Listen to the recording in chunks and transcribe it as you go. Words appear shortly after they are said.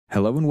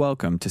Hello and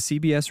welcome to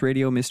CBS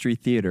Radio Mystery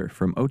Theater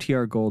from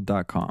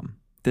OTRGold.com.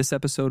 This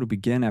episode will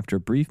begin after a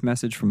brief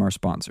message from our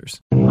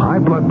sponsors. High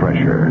blood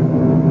pressure,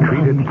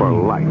 treated for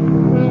life.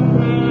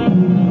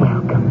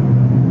 Welcome.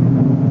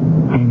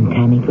 I'm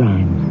Tammy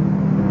Grimes.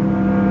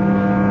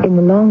 In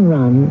the long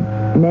run,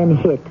 men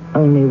hit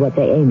only what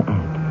they aim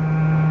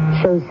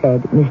at. So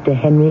said Mr.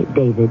 Henry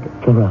David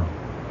Thoreau.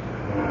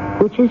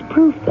 Which is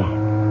proof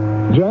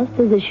that, just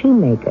as a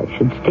shoemaker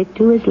should stick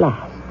to his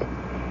last,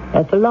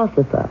 a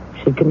philosopher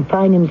should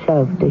confine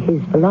himself to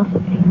his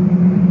philosophy.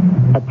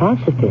 A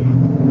pacifist,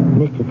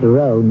 Mr.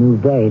 Thoreau knew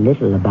very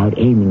little about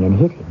aiming and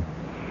hitting.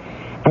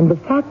 And the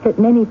fact that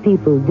many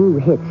people do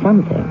hit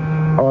something,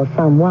 or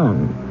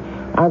someone,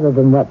 other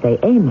than what they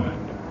aim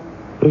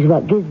at, is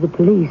what gives the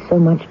police so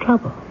much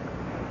trouble,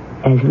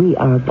 as we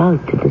are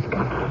about to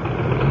discover.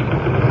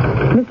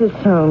 Mrs.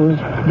 Soames,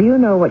 do you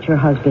know what your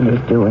husband is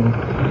doing?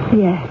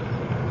 Yes.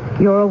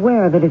 You're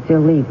aware that it's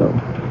illegal.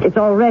 It's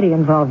already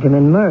involved him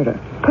in murder.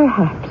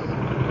 Perhaps.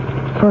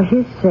 For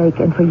his sake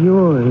and for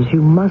yours,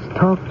 you must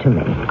talk to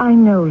me. I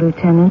know,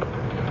 Lieutenant,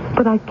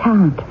 but I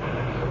can't.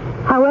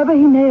 However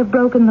he may have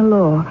broken the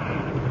law,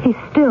 he's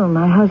still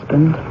my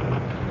husband.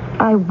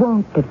 I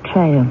won't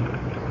betray him.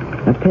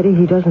 A pity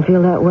he doesn't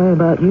feel that way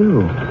about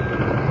you.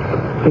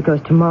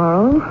 Because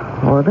tomorrow,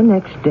 or the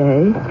next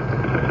day,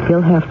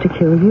 he'll have to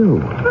kill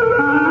you.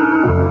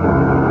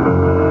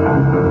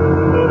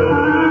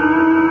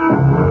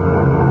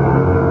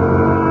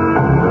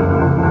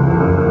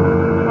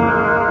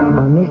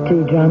 Our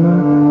mystery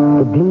drama,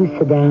 The Blue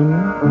Sedan,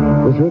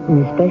 was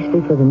written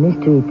especially for the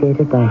Mystery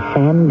Theater by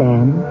Sam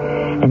Dan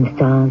and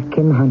stars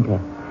Kim Hunter.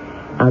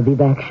 I'll be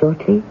back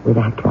shortly with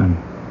Act One.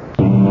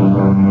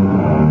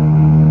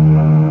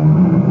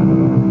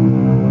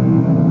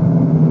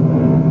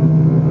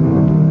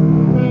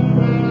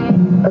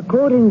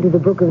 According to the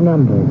Book of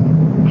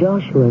Numbers,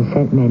 Joshua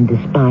sent men to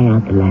spy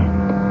out the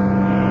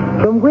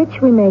land, from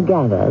which we may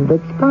gather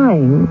that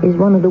spying is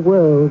one of the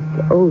world's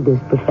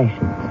oldest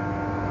professions.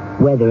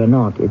 Whether or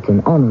not it's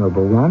an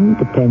honorable one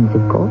depends,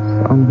 of course,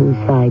 on whose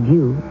side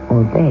you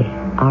or they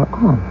are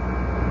on.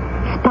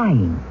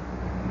 Spying.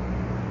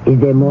 Is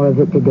there more of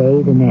it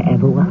today than there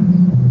ever was?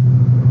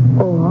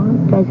 Or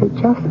does it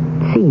just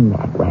seem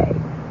that way?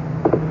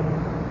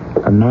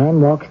 A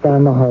man walks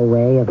down the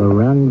hallway of a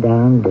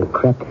run-down,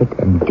 decrepit,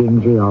 and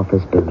dingy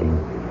office building.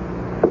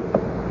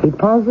 He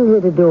pauses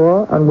at a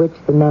door on which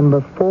the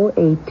number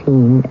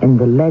 418 and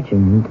the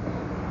legend,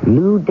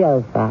 Lou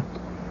Delfat,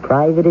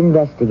 private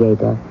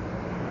investigator,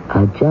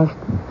 are just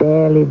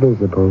barely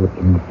visible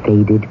in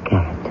faded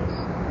characters.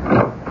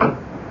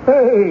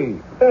 Hey,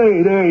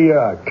 there you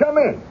are. Come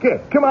in.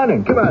 Come on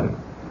in.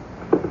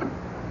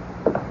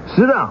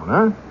 Sit down,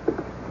 huh?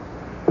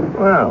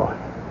 Well,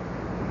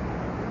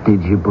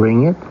 did you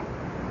bring it?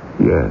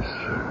 Yes.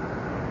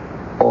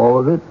 All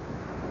of it?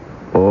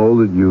 All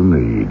that you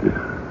need.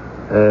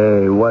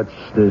 Hey, what's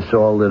this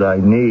all that I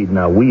need?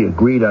 Now, we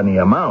agreed on the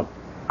amount.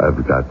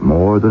 I've got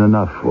more than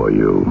enough for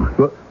you.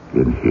 What?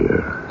 In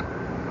here.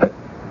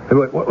 Hey,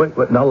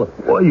 wait. Now,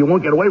 look. Well, you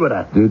won't get away with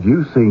that. Did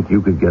you think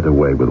you could get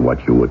away with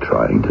what you were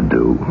trying to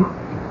do?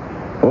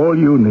 All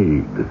you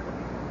need,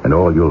 and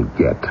all you'll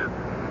get,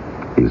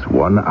 is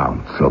 1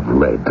 ounce of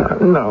lead.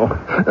 No.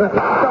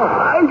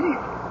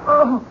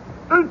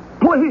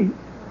 Please.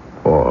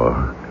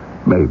 Or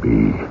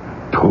maybe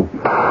 2.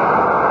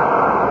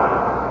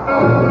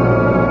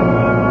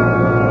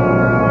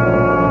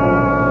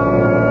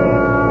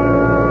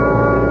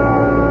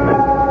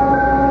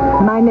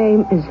 My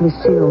name is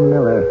Lucille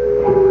Miller.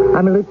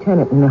 I'm a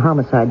lieutenant in the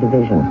Homicide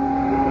Division.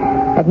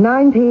 At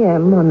 9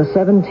 p.m. on the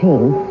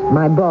 17th,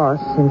 my boss,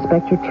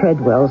 Inspector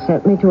Treadwell,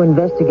 sent me to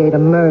investigate a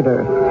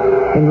murder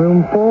in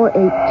room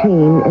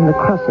 418 in the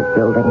Crosset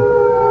Building.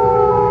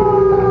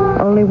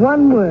 Only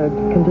one word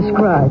can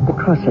describe the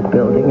Crosset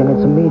Building and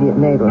its immediate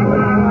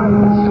neighborhood.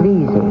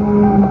 Sleazy.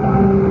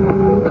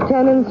 The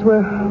tenants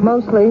were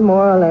mostly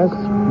more or less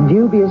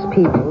dubious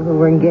people who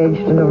were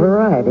engaged in a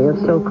variety of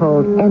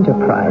so-called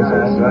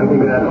enterprises.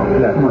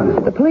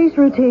 The police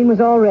routine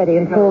was already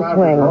in full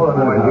swing.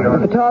 The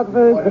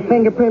photographers, the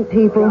fingerprint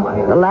people,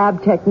 the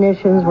lab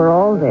technicians were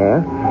all there,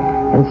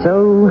 and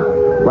so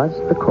was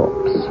the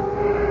corpse.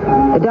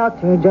 The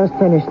doctor had just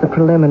finished the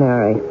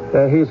preliminary.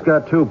 He's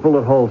got 2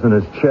 bullet holes in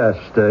his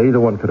chest. Either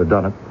one could have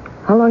done it.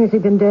 How long has he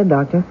been dead,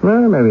 Doctor?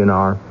 Well, maybe an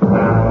hour.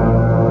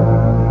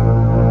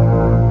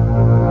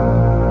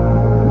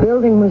 The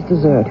building was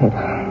deserted.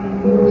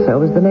 So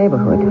was the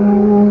neighborhood.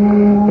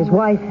 His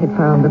wife had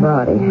found the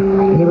body.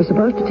 He was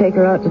supposed to take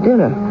her out to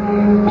dinner.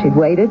 She'd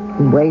waited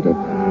and waited.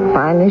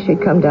 Finally,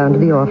 she'd come down to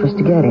the office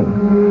to get him.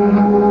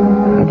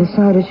 I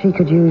decided she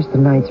could use the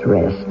night's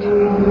rest.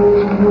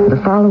 The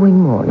following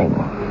morning.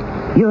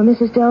 You're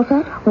Mrs.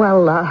 Delfat?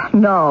 Well,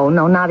 no,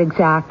 not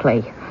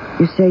exactly.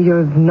 You say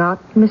you're not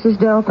Mrs.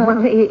 Delphat?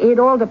 Well, it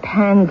all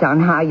depends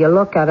on how you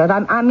look at it.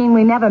 I mean,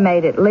 we never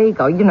made it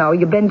legal. You know,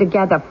 you've been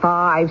together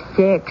 5,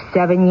 6,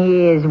 7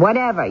 years,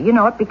 whatever. You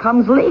know, it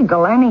becomes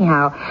legal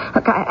anyhow.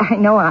 Look, I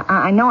know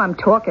I'm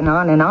talking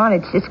on and on.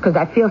 It's just because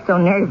I feel so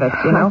nervous,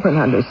 you know. I can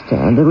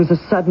understand. It was a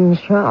sudden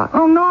shock.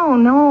 Oh,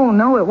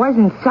 no, it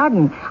wasn't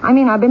sudden. I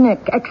mean, I've been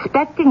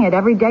expecting it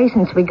every day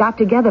since we got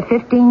together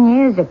 15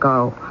 years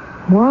ago.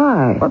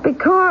 Why? Well,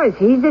 because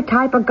he's the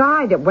type of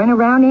guy that went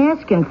around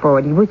asking for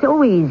it. He was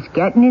always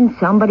getting in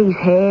somebody's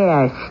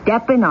hair,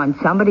 stepping on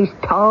somebody's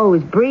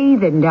toes,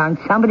 breathing down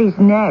somebody's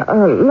neck.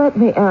 Let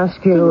me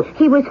ask you.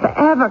 He was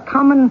forever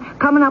coming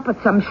up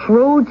with some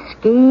shrewd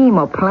scheme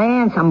or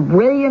plan, some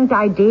brilliant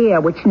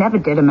idea, which never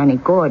did him any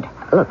good.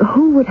 Look,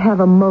 who would have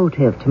a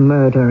motive to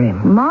murder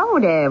him?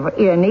 Motive?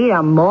 You need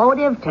a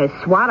motive to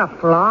swat a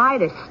fly,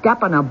 to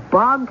step on a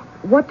bug?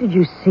 What did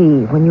you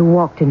see when you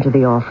walked into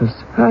the office?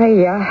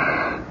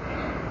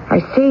 I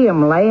see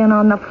him laying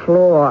on the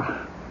floor,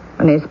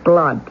 and his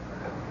blood.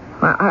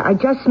 I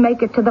just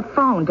make it to the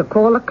phone to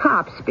call the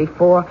cops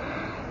before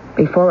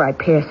I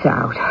pass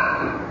out.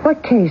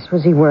 What case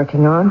was he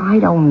working on? I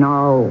don't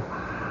know.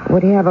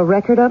 Would he have a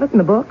record of it in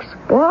the books?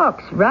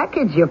 Books?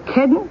 Records? You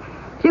kidding?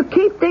 You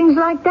keep things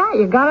like that,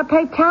 you gotta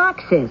pay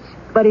taxes.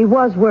 But he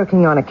was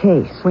working on a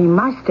case. We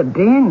must have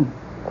been.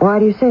 Why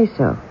do you say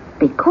so?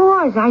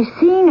 Because I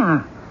seen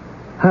her.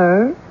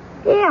 Her?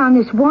 Yeah, on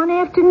this one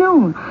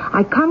afternoon.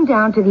 I come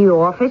down to the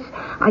office,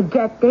 I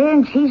get there,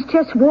 and she's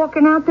just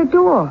walking out the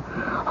door.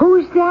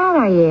 Who's that,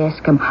 I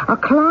ask him. A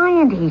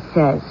client, he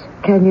says.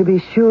 Can you be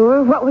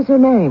sure? What was her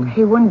name?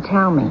 He wouldn't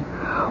tell me.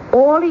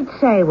 All he'd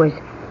say was,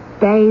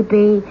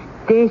 "Baby,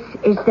 this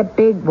is the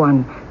big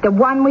one. The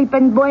one we've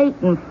been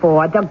waiting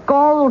for. The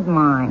gold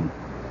mine."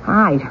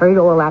 I'd heard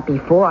all that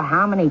before,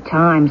 how many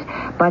times.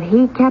 But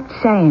he kept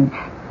saying,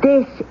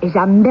 "This is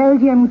 $1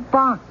 million."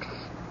 $1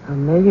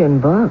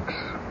 million?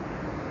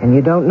 And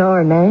you don't know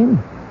her name?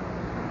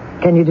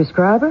 Can you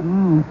describe her?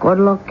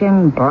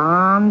 Good-looking,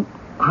 blonde.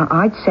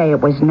 I'd say it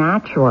was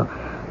natural.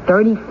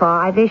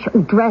 35-ish,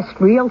 dressed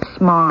real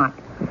smart.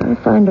 Did I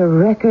find a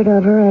record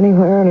of her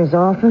anywhere in his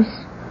office?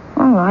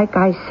 Well, like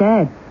I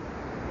said,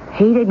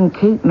 he didn't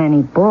keep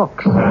many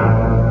books.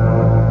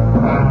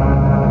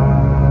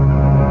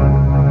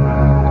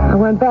 I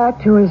went back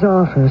to his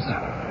office.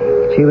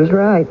 She was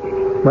right.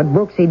 What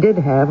books he did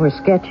have were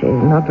sketchy,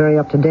 not very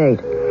up to date.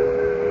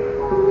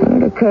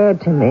 And it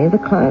occurred to me the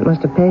client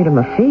must have paid him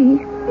a fee.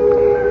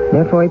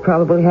 Therefore, he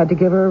probably had to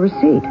give her a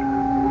receipt.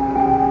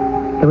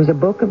 There was a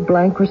book of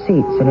blank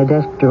receipts in a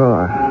desk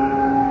drawer.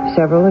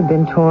 Several had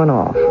been torn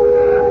off,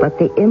 but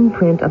the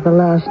imprint of the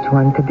last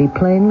one could be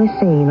plainly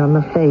seen on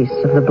the face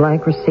of the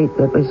blank receipt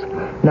that was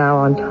now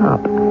on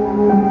top.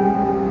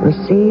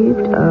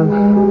 Received of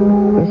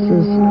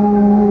Mrs.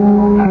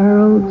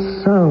 Harold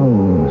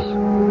Soames.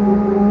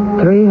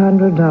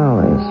 $300.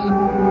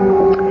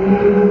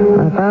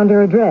 I found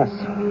her address.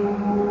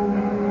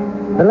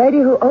 The lady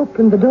who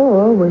opened the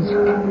door was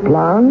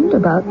blonde,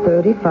 about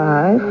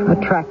 35,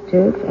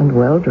 attractive, and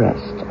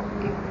well-dressed.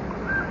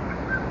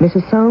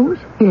 Mrs. Soames?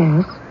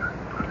 Yes.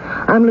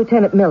 I'm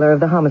Lieutenant Miller of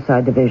the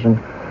Homicide Division.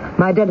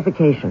 My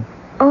identification.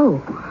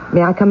 Oh.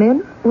 May I come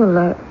in?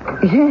 Well,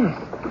 yes.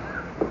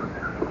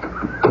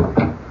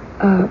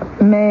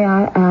 May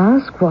I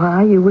ask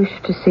why you wish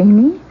to see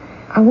me?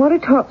 I want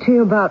to talk to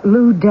you about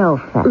Lou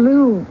Delphat.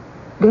 Lou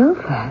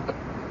Delphat?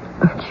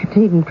 But you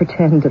needn't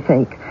pretend to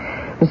think.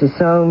 Mrs.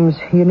 Soames,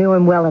 you knew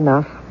him well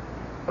enough.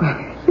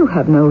 You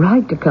have no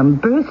right to come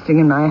bursting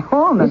in my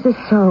home. Mrs.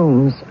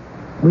 Soames,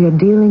 we are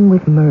dealing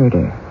with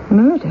murder.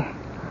 Murder?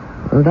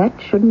 Well, that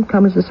shouldn't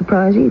come as a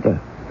surprise either.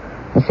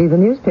 I see the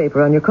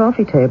newspaper on your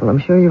coffee table. I'm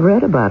sure you've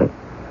read about it.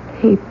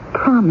 He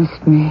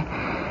promised me.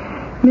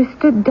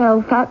 Mr.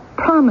 Delphat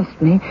promised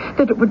me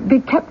that it would be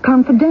kept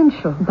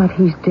confidential. But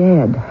he's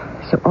dead,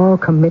 so all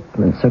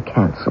commitments are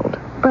canceled.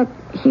 But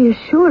he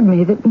assured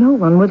me that no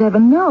one would ever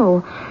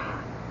know.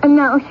 And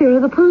now here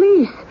are the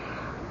police.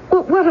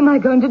 Well, what am I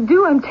going to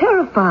do? I'm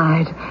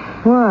terrified.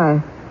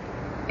 Why?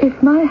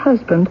 If my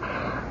husband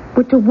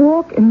were to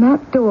walk in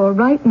that door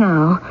right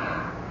now,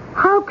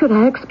 how could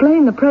I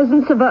explain the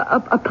presence of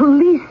a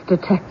police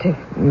detective?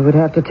 You would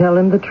have to tell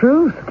him the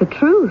truth. The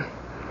truth?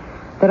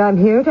 That I'm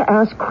here to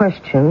ask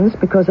questions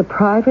because a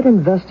private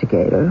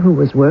investigator who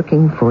was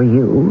working for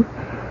you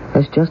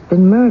has just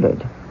been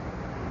murdered.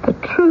 The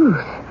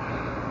truth?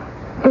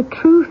 The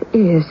truth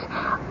is,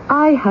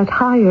 I had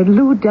hired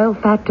Lou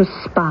Delphat to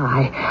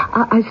spy.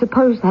 I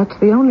suppose that's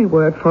the only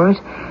word for it.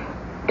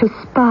 To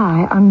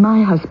spy on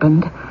my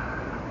husband.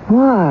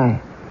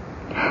 Why?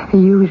 The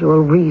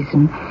usual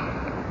reason.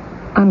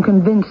 I'm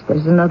convinced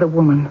there's another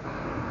woman.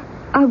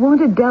 I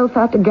wanted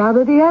Delphat to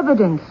gather the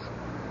evidence.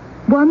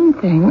 One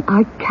thing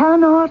I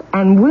cannot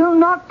and will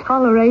not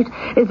tolerate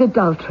is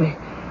adultery.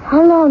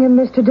 How long had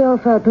Mr.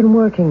 Delphat been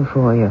working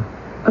for you?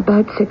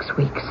 About 6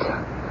 weeks.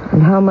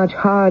 And how much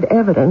hard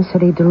evidence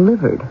had he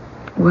delivered?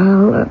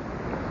 Well,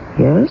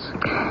 yes?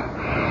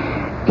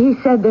 He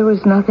said there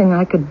was nothing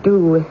I could do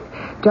with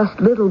just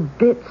little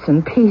bits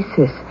and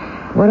pieces.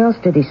 What else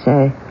did he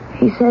say?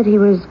 He said he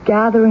was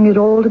gathering it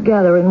all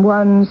together in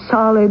one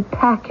solid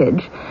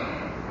package,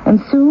 and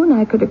soon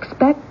I could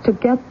expect to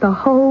get the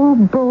whole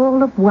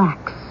ball of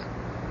wax.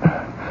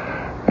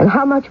 And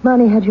how much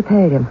money had you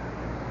paid him?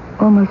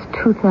 Almost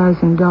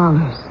 $2,000.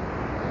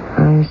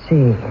 I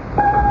see.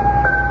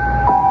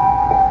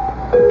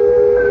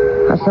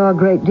 I saw a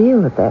great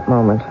deal at that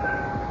moment.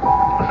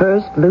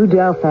 First, Lou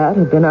Delfat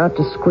had been out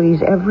to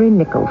squeeze every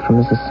nickel from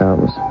Mrs.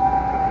 Soames.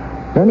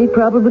 Then he'd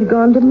probably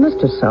gone to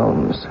Mr.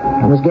 Soames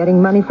and was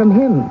getting money from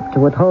him to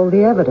withhold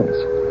the evidence.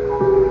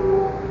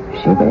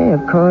 She may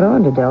have caught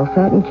on to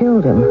Delfat and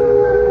killed him.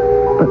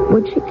 But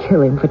would she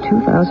kill him for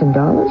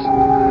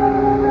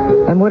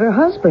 $2,000? And would her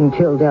husband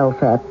kill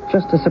Delfat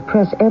just to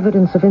suppress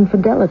evidence of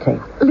infidelity?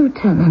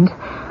 Lieutenant.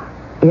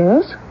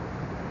 Yes?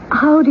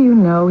 How do you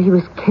know he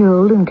was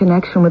killed in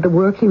connection with the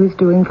work he was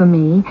doing for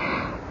me?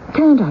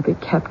 Can't I be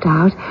kept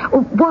out?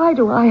 Or why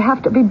do I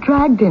have to be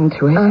dragged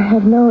into it? I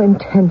have no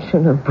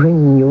intention of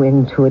bringing you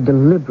into it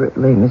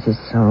deliberately, Mrs.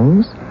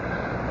 Soames.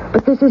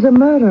 But this is a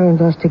murder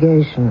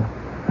investigation,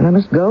 and I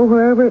must go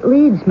wherever it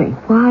leads me.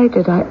 Why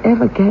did I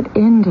ever get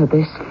into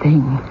this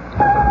thing?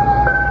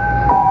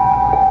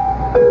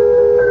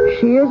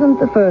 She isn't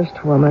the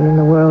first woman in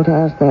the world to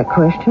ask that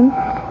question,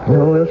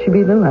 nor will she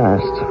be the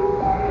last.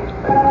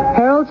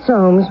 Harold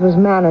Soames was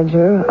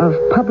manager of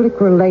public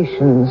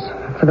relations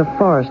for the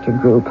Forrester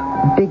Group,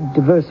 a big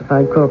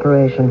diversified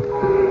corporation.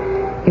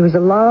 He was a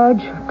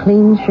large,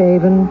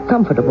 clean-shaven,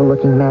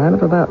 comfortable-looking man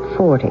of about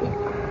 40.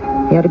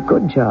 He had a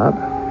good job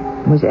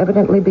and was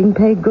evidently being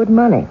paid good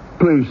money.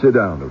 Please sit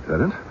down,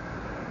 Lieutenant.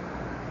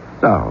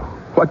 Now,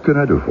 what can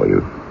I do for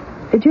you?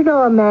 Did you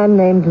know a man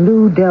named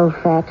Lou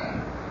Delfat?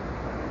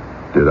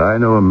 Did I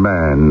know a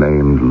man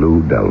named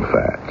Lou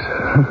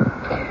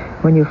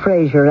Delfat? When you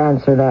phrase your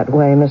answer that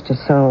way, Mr.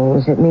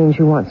 Soames, it means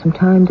you want some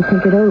time to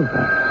think it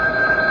over.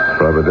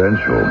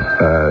 Providential.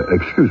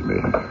 Excuse me.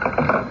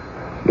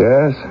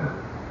 Yes?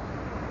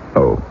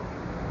 Oh.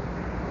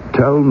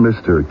 Tell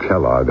Mr.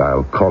 Kellogg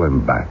I'll call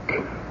him back.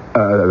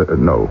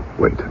 No,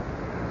 wait.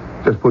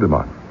 Just put him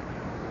on.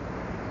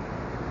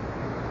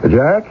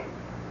 Jack?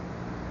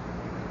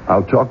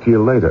 I'll talk to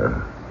you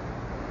later.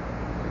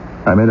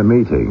 I'm in a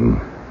meeting.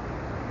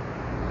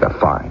 Yeah,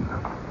 fine.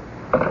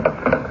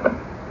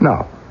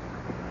 Now,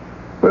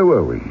 where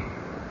were we?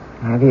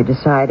 Have you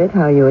decided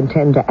how you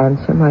intend to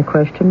answer my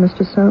question,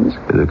 Mr. Soames?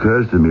 It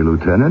occurs to me,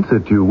 Lieutenant,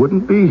 that you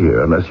wouldn't be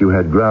here unless you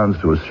had grounds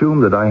to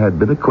assume that I had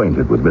been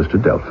acquainted with Mr.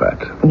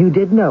 Delfat. You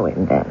did know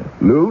him, then?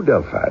 Lou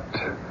Delfat.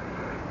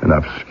 An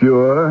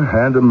obscure,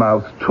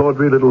 hand-to-mouth,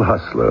 tawdry little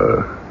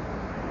hustler.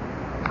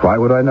 Why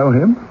would I know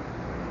him?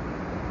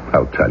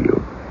 I'll tell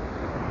you.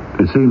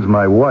 It seems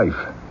my wife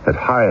had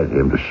hired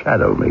him to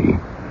shadow me.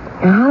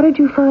 Now, how did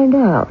you find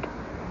out?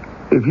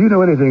 If you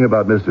know anything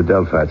about Mr.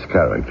 Delfat's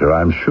character,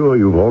 I'm sure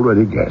you've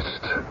already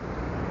guessed.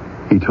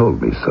 He told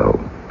me so,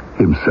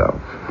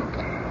 himself.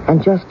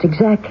 And just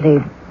exactly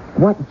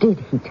what did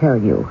he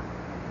tell you?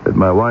 That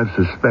my wife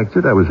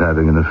suspected I was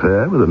having an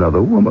affair with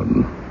another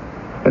woman.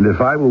 And if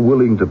I were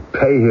willing to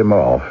pay him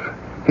off,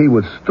 he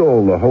would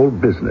stall the whole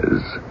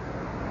business.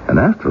 And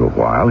after a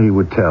while, he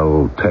would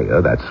tell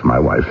Taya, that's my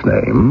wife's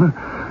name,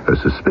 her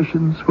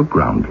suspicions were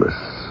groundless.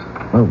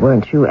 Well,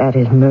 weren't you at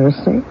his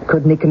mercy?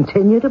 Couldn't he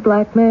continue to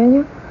blackmail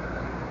you?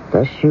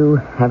 Thus you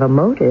have a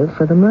motive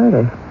for the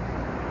murder.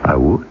 I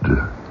would.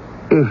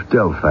 If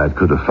Delfat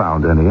could have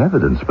found any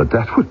evidence, but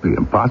that would be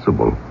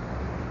impossible.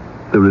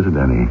 There isn't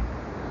any.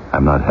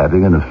 I'm not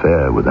having an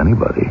affair with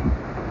anybody.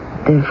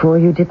 Therefore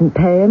you didn't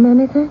pay him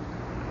anything?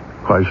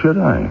 Why should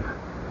I?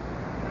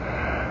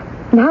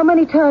 And how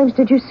many times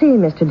did you see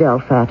Mr.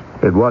 Delfat?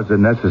 It wasn't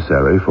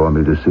necessary for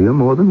me to see him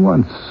more than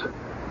once.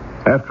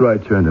 After I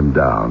turned him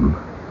down,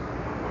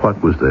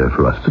 what was there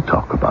for us to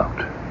talk about?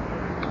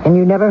 And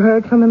you never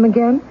heard from him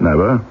again?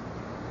 Never.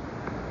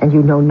 And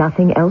you know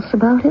nothing else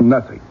about him?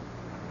 Nothing.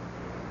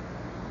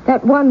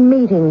 That one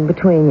meeting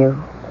between you,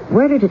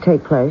 where did it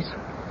take place?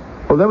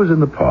 Well, that was in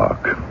the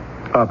park,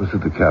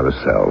 opposite the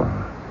carousel.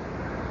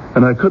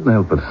 And I couldn't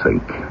help but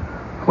think,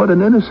 what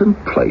an innocent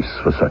place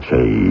for such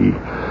a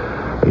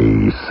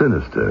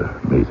sinister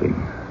meeting.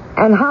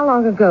 And how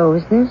long ago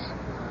was this?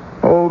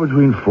 Oh,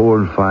 between 4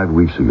 and 5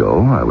 weeks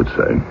ago, I would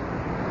say.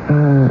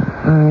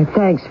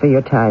 Thanks for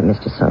your time,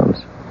 Mr.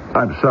 Soames.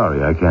 I'm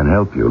sorry I can't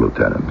help you,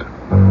 Lieutenant.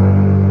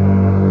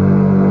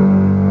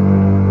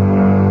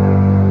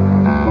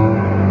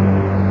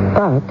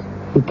 But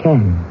he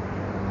can.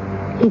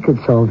 He could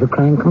solve the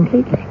crime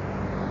completely.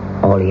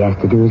 All he has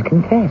to do is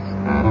confess.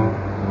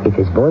 If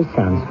his voice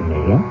sounds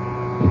familiar,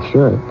 it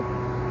should.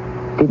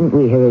 Didn't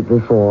we hear it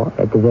before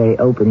at the very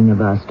opening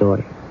of our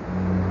story?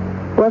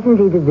 Wasn't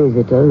he the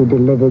visitor who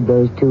delivered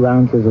those 2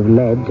 ounces of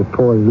lead to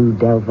poor Lou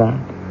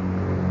Delfat?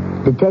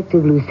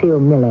 Detective Lucille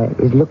Miller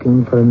is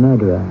looking for a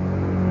murderer,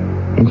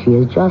 and she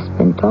has just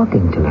been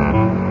talking to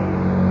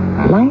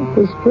him. Life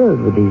is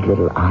filled with these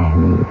little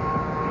ironies,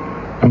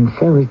 and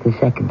so is the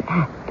second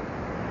act.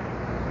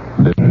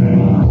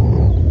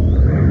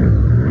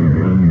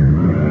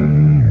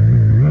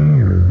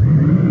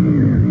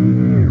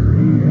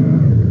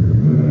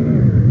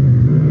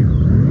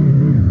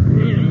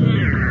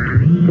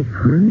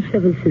 branch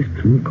of a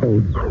system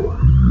called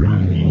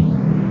crime.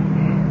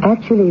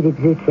 Actually, it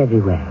exists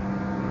everywhere.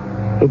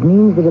 It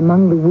means that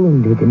among the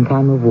wounded in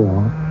time of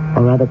war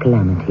or other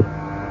calamity,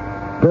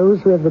 those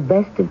who have the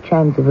best of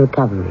chance of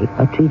recovery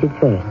are treated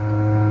first.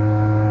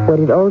 What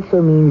it also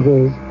means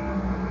is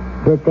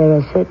that there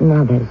are certain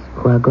others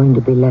who are going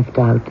to be left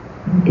out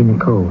in the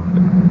cold.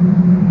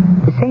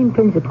 The same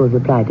principles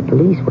apply to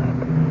police work.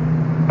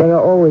 There are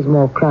always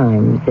more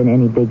crimes than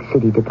any big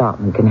city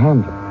department can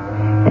handle.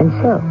 And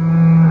so,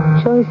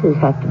 choices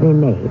have to be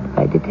made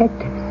by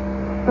detectives.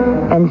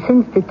 And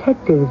since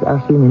detectives are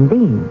human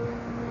beings,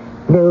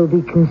 there will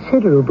be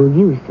considerable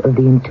use of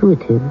the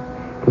intuitive,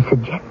 the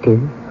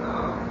subjective,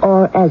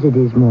 or as it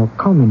is more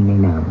commonly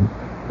known,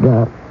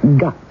 the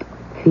gut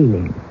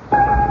feeling.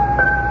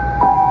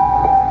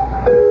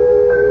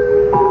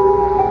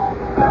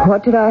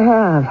 What did I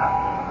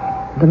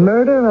have? The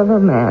murder of a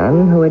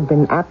man who had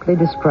been aptly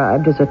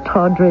described as a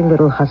tawdry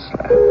little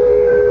hustler.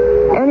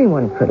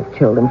 Anyone could have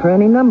killed him for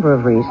any number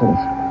of reasons.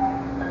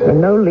 There were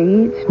no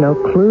leads, no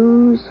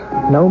clues,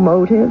 no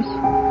motives,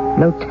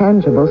 no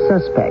tangible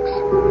suspects.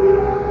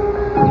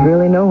 There's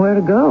really nowhere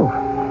to go.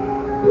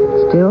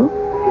 Still,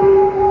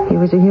 he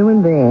was a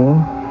human being,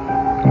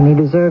 and he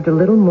deserved a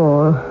little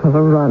more of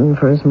a run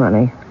for his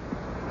money.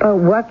 Oh,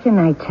 what can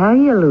I tell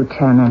you,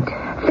 Lieutenant?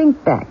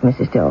 Think back,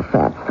 Mrs.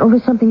 Delfat, over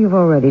something you've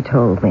already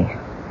told me.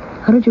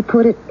 How did you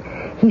put it?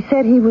 He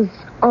said he was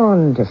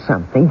on to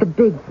something, the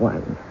big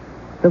one.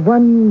 The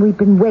one we've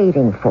been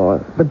waiting for,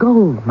 the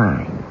gold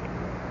mine.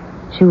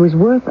 She was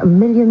worth $1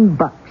 million.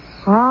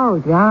 Oh,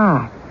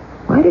 that.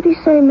 Why did he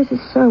say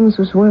Mrs. Soames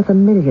was worth $1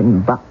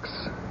 million?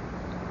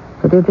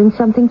 Could there have been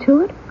something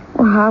to it?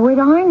 Well, how would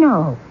I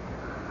know?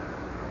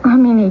 I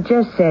mean, he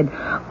just said,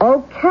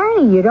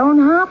 okay, you don't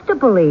have to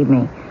believe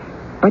me.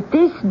 But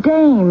this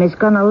dame is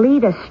going to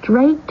lead us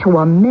straight to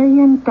 $1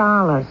 million.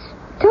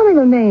 Tell me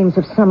the names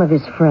of some of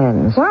his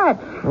friends.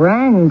 What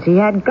friends? He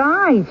had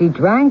guys he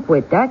drank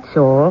with, that's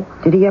all.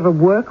 Did he ever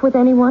work with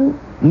anyone?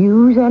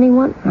 Use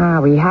anyone?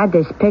 Oh, he had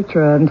this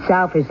picture of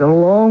himself as a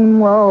lone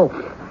wolf.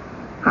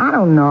 I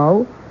don't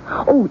know.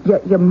 Oh,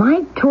 you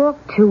might talk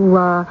to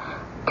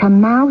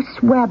Mouse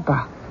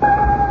Weber.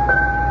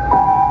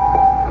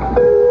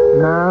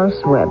 Mouse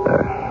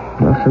Weber.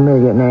 A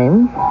familiar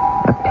name.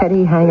 A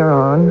petty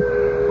hanger-on.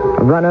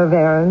 A runner of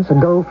errands. A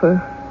gopher.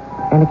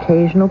 An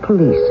occasional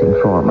police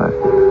informer.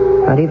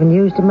 I'd even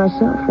used him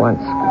myself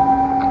once.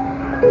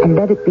 And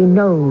let it be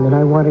known that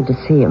I wanted to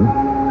see him.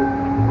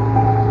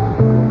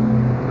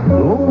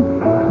 Who?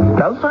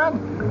 Delfat?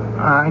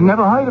 I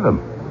never heard of him.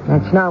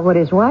 That's not what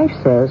his wife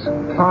says.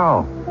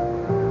 Oh.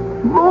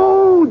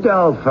 Lou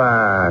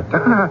Delfat.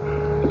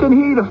 I didn't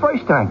hear you the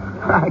first time.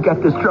 I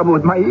got this trouble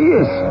with my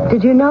ears.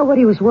 Did you know what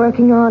he was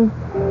working on?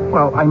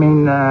 Well, I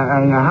mean,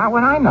 how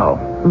would I know?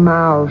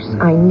 Mouse,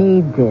 I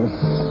need this.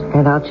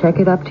 And I'll check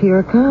it up to your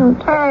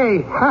account.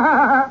 Hey!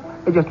 I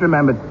just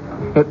remembered.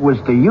 It was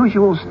the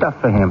usual stuff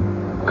for him.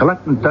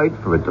 Collecting dirt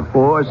for a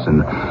divorce,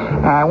 and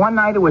one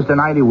night it was the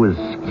night he was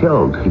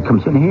killed. He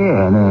comes in here,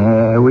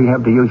 and we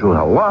have the usual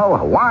hello,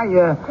 how are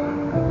you?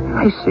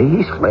 I see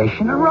he's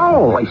flashing a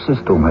roll. I says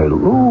to him, hey,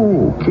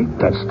 Lou, keep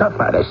that stuff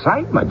out of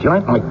sight, my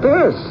joint like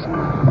this.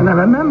 And I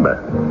remember,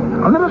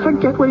 I'll never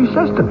forget what he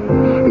says to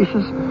me. He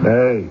says,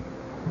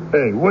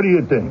 Hey, what do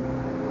you think?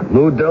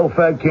 Lou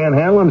Delfat can't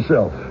handle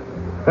himself.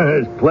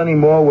 There's plenty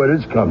more where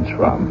this comes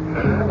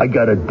from. I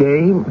got a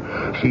dame.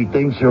 She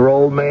thinks her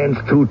old man's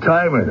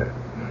two-timing her.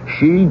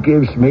 She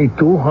gives me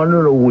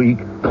 $200 a week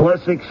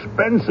plus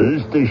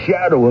expenses to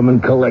shadow him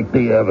and collect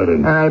the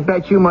evidence. And I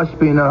bet you must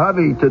be in a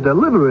hurry to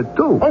deliver it,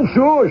 too. Oh,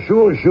 sure.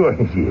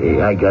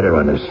 Yeah, I got her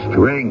on a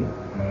string.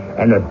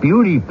 And the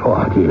beauty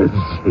part is,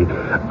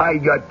 I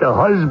got the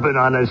husband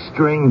on a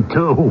string,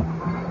 too.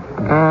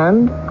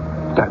 And?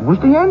 That was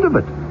the end of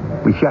it.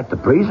 We shot the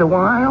breeze a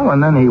while,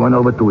 and then he went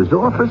over to his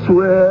office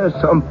where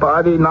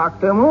somebody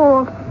knocked him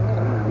off.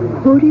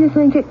 Who do you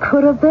think it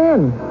could have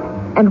been?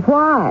 And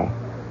why?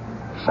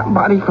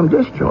 Somebody from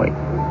this joint.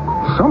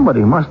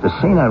 Somebody must have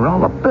seen a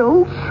roll of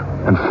bills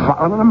and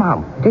followed them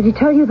out. Did he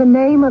tell you the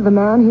name of the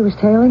man he was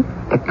tailing?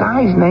 The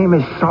guy's name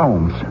is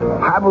Soames.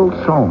 Harold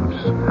Soames.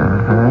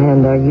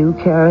 And are you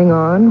carrying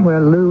on where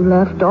Lou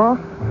left off?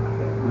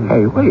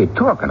 Hey, what are you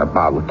talking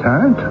about,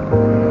 Lieutenant?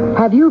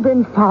 Have you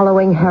been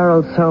following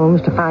Harold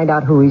Soames to find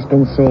out who he's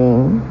been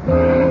seeing?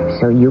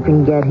 So you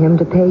can get him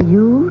to pay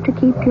you to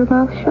keep your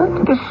mouth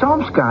shut? This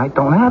Soames guy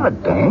don't have a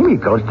dame. He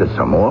goes to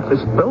some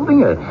office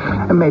building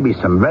and maybe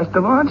some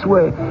restaurants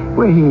where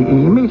he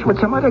meets with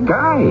some other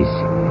guys.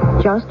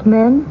 Just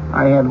men?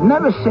 I have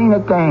never seen a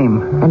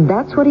dame. And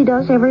that's what he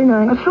does every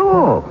night? That's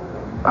all.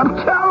 I'm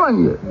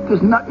telling you,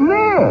 there's nothing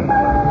there.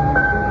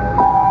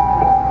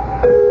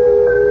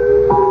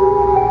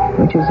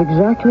 Which is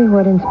exactly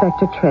what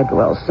Inspector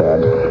Treadwell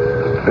said.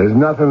 There's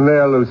nothing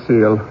there,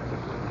 Lucille.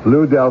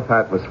 Lou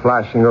Delfat was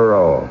flashing a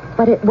roll.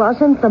 But it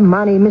wasn't the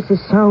money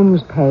Mrs.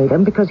 Soames paid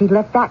him because he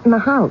left that in the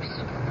house.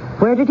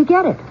 Where did he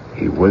get it?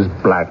 He was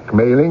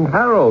blackmailing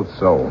Harold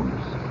Soames.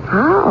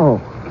 How?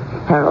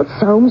 Harold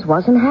Soames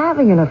wasn't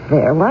having an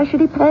affair. Why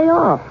should he pay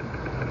off?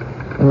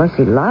 Unless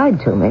he lied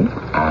to me.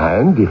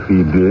 And if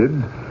he did,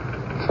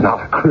 it's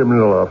not a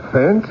criminal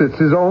offense. It's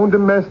his own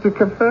domestic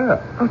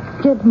affair. Oh,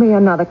 give me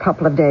another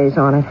couple of days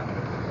on it.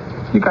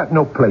 You got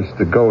no place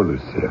to go,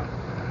 Lucille.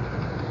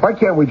 Why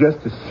can't we just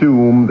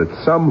assume that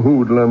some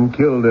hoodlum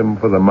killed him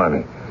for the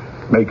money?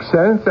 Makes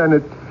sense, and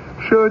it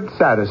should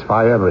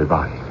satisfy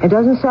everybody. It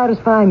doesn't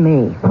satisfy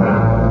me.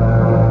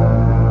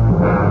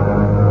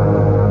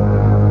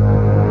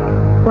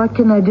 What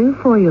can I do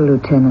for you,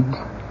 Lieutenant?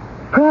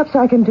 Perhaps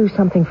I can do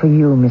something for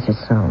you,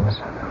 Mrs. Soames.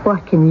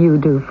 What can you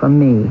do for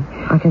me?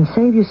 I can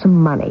save you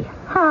some money.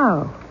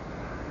 How?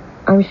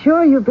 I'm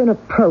sure you've been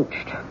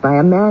approached by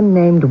a man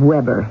named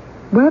Weber.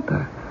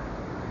 Weber?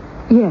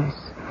 Yes,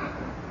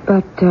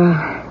 but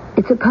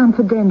it's a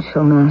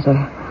confidential matter.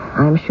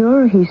 I'm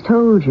sure he's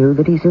told you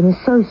that he's an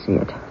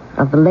associate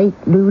of the late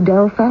Lou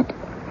Delphat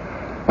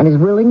and is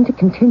willing to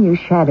continue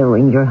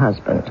shadowing your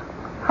husband.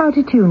 How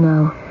did you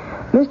know?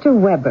 Mr.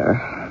 Weber,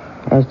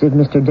 as did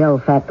Mr.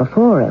 Delphat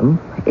before him,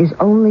 is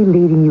only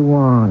leading you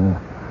on.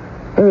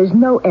 There is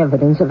no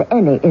evidence of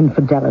any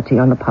infidelity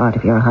on the part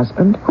of your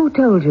husband. Who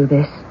told you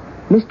this?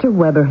 Mr.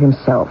 Weber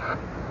himself.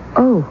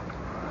 Oh.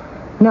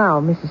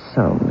 Now, Mrs.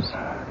 Soames,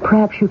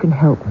 perhaps you can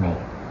help me.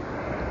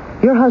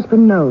 Your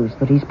husband knows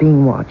that he's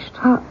being watched.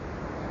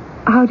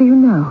 How do you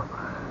know?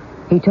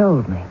 He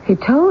told me. He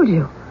told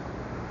you?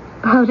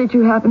 How did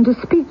you happen to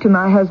speak to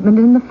my husband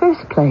in the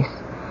first place?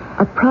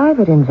 A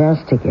private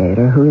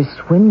investigator who is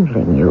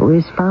swindling you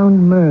is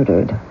found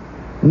murdered.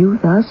 You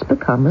thus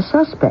become a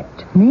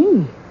suspect.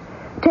 Me?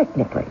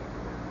 Technically.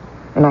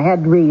 And I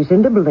had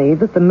reason to believe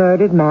that the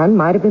murdered man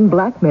might have been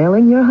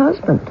blackmailing your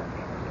husband.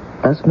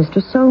 Thus,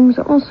 Mr. Soames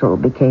also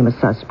became a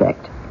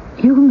suspect.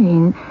 You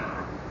mean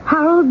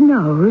Harold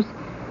knows?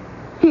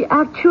 He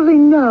actually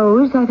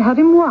knows I've had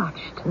him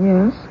watched?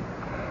 Yes.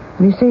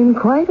 And he seemed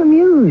quite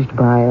amused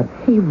by it.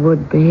 He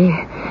would be.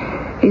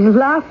 He's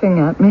laughing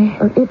at me.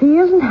 If he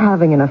isn't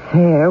having an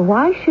affair,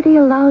 why should he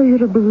allow you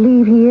to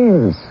believe he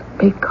is?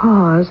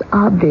 Because,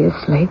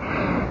 obviously,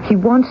 he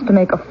wants to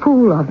make a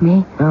fool of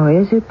me. Now,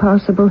 is it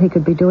possible he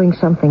could be doing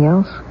something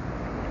else?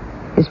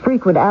 His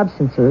frequent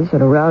absences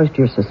had aroused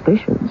your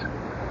suspicions.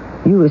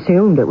 You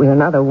assumed it was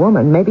another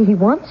woman. Maybe he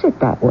wants it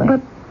that way.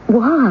 But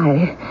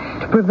why?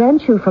 To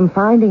prevent you from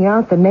finding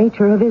out the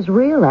nature of his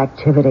real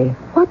activity.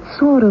 What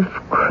sort of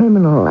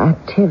criminal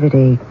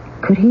activity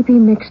could he be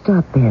mixed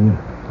up in?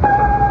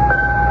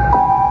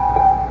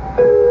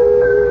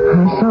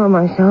 I saw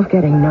myself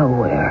getting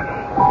nowhere,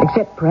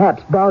 except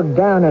perhaps bogged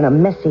down in a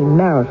messy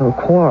marital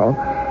quarrel.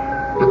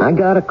 I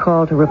got a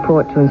call to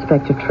report to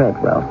Inspector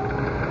Treadwell.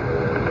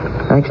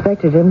 I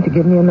expected him to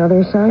give me another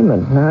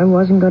assignment, and I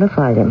wasn't going to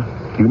fight him.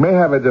 You may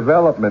have a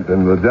development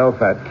in the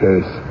Delphat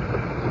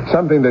case.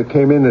 Something that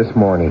came in this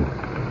morning.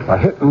 A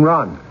hit and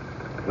run.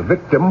 The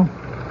victim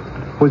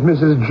was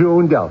Mrs.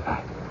 June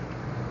Delphat.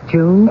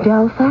 June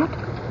Delphat?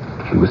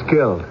 She was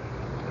killed.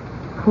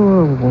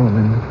 Poor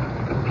woman.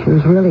 She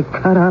was really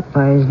cut up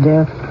by his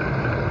death.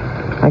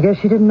 I guess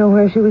she didn't know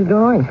where she was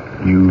going.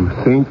 You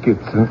think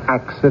it's an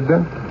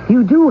accident?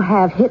 You do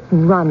have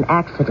hit-and-run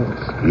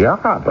accidents. Yeah,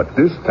 but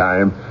this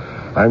time,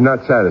 I'm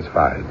not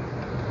satisfied.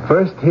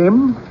 First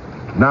him,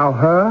 now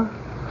her.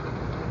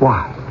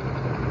 Why?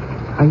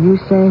 Are you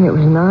saying it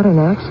was not an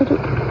accident?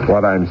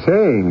 What I'm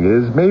saying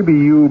is maybe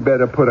you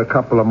better put a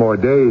couple of more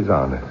days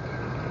on it.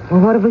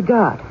 Well, what have we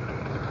got?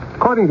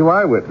 According to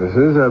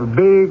eyewitnesses, a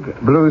big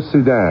blue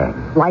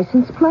sedan.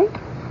 License plate?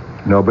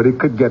 Nobody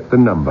could get the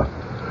number.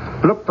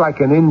 Looked like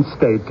an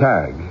in-state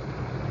tag.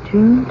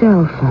 June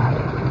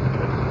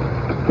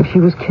Delphat. If she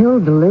was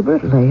killed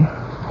deliberately,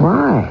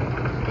 why?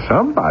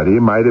 Somebody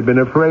might have been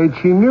afraid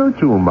she knew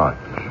too much.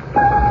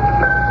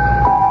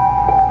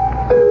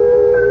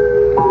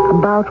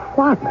 About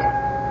what?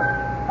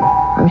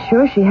 I'm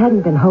sure she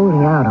hadn't been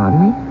holding out on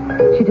me.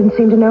 She didn't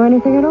seem to know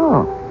anything at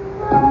all.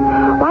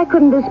 Why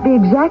couldn't this be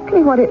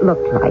exactly what it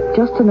looked like?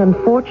 Just an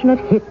unfortunate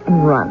hit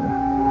and run.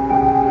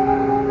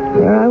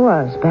 There I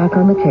was, back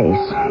on the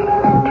case,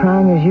 and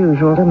trying as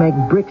usual to make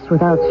bricks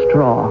without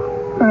straw.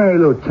 Hey,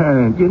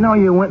 Lieutenant, you know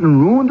you went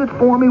and ruined it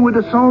for me with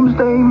the Soames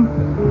dame?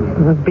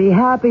 But be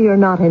happy you're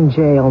not in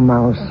jail,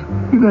 Mouse.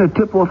 You gonna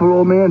tip off her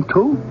old man,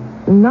 too?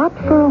 Not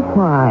for a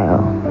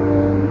while.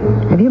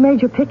 Have you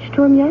made your pitch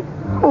to him yet?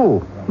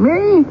 Who,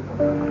 me?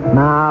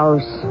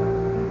 Mouse.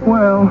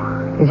 Well,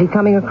 Is he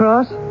coming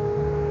across?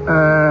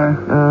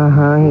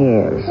 Uh-huh, he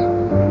is.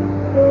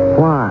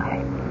 Why?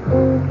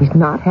 He's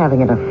not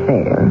having an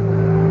affair.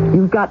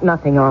 You've got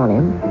nothing on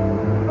him.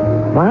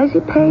 Why is he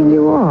paying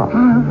you off?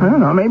 I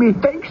don't know. Maybe he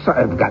thinks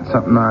I've got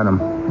something on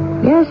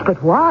him. Yes,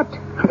 but what?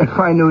 If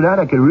I knew that,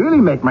 I could really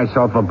make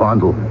myself a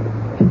bundle.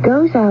 He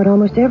goes out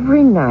almost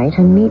every night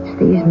and meets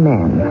these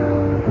men.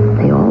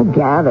 They all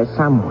gather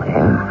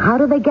somewhere. How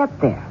do they get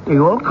there? They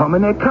all come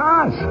in their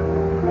cars.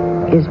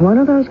 Is one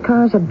of those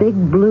cars a big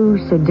blue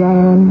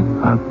sedan?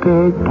 A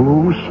big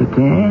blue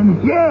sedan?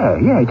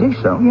 Yeah, I think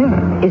so,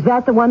 yeah. Is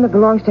that the one that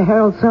belongs to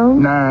Harold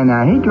Soames?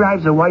 Nah, he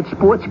drives a white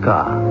sports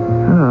car.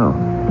 Oh.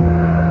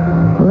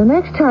 Well, the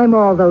next time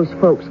all those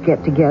folks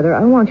get together,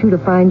 I want you to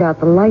find out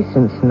the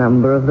license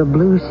number of the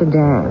blue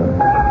sedan.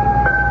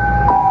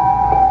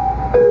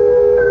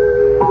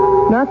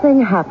 Nothing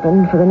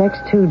happened for the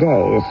next 2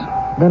 days.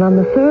 Then on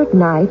the third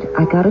night,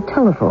 I got a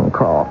telephone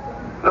call.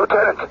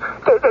 Lieutenant,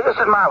 this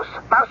is Mouse.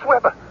 Mouse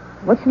Weber.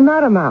 What's the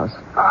matter, Mouse?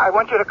 I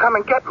want you to come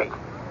and get me.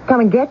 Come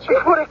and get you?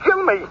 He would have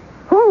killed me.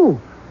 Who?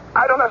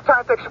 I don't have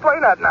time to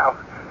explain that now.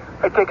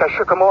 I think I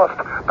shook them off,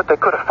 but they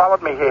could have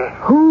followed me here.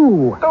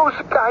 Who? Those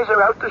guys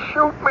are out to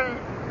shoot me.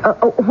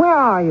 Where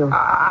are you?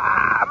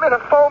 I'm in a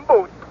phone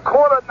booth,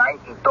 corner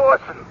 9th and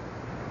Dawson.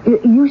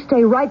 You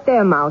stay right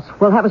there, Mouse.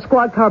 We'll have a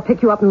squad car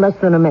pick you up in less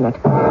than a minute.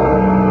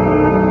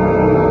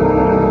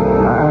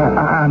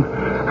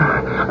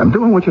 I'm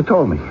doing what you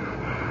told me.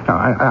 Now,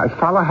 I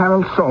follow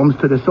Harold Soames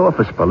to this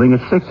office building at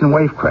 6th and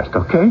Wavecrest,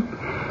 okay?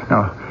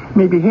 Now,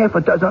 maybe half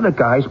a dozen other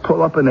guys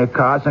pull up in their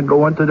cars and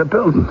go into the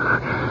building.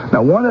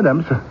 Now, one of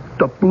them's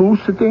the blue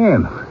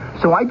sedan.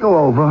 So I go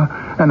over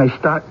and I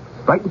start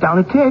writing down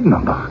a tag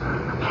number.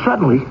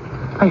 Suddenly,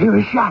 I hear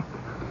a shot,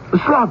 a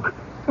slug,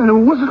 and it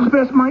whistles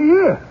past my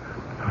ear.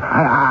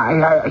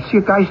 I see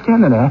a guy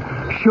standing there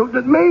shooting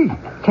at me.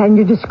 Can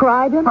you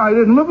describe him? I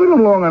didn't look at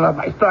him long enough.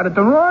 I started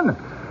to run,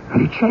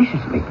 and he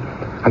chases me.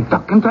 I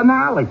duck into an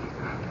alley.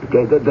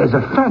 There's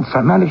a fence.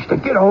 I managed to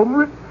get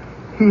over it.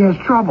 He has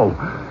trouble.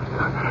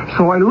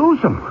 So I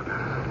lose him.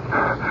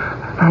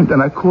 And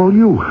then I call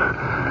you.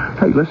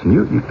 Hey, listen,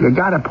 you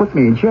got to put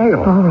me in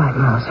jail. All right,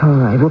 Mouse, all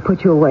right. We'll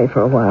put you away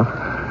for a while.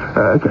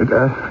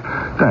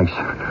 Thanks.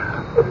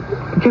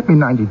 Get me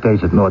 90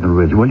 days at Northern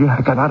Ridge, will you?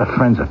 I got a lot of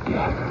friends up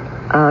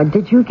there.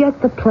 Did you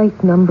get the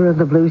plate number of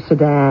the blue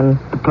sedan?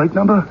 The plate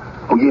number?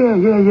 Oh, yeah.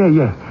 Yeah,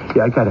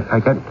 I got it.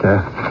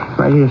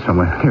 Right here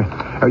somewhere. Here.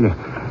 Oh, yeah.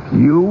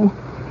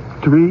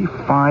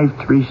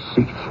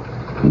 U3536.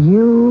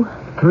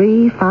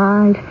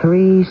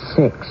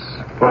 U3536.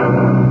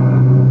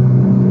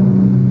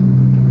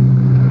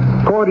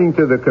 According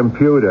to the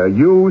computer,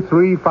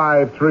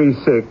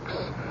 U3536,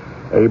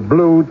 a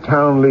blue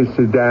Townley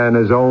sedan,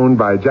 is owned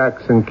by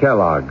Jackson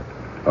Kellogg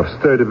of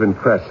Sturtevant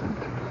Crescent.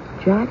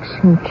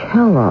 Jackson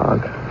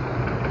Kellogg.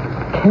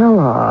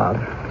 Kellogg.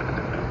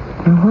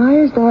 Now, why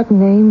is that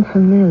name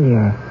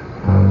familiar?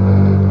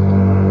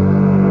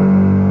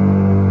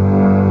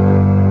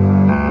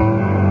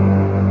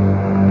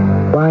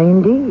 Why,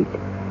 indeed.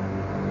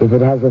 If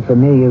it has a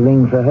familiar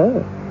ring for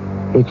her,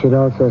 it should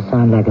also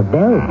sound like a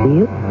bell to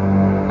you.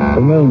 The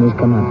name has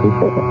come up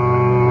before.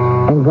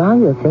 And while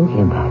you're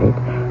thinking about it,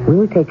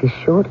 we'll take a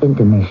short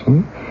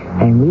intermission,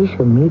 and we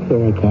shall meet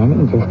here again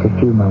in just a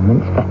few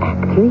moments for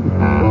Act 3.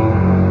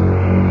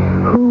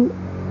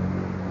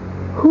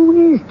 Who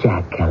is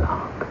Jack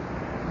Kellogg?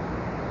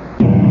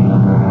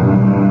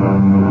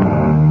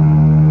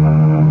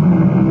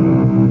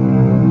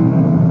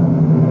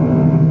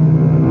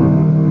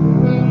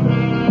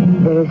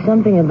 There is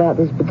something about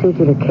this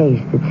particular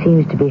case that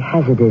seems to be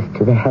hazardous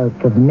to the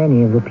health of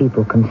many of the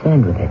people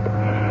concerned with it.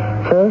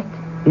 First,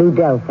 Lou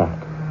Delfat.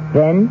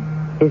 Then,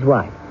 his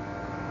wife.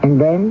 And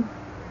then,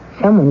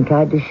 someone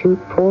tried to shoot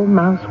poor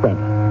Mouse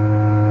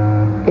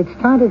Weber. It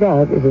started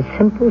out as a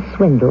simple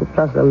swindle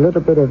plus a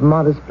little bit of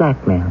modest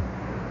blackmail,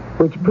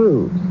 which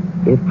proves,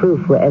 if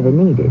proof were ever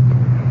needed,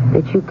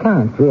 that you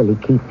can't really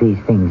keep these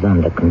things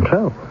under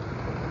control.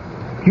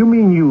 You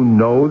mean you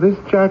know this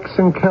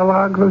Jackson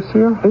Kellogg,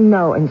 Lucille?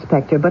 No,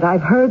 Inspector, but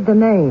I've heard the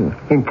name.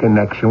 In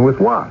connection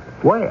with what?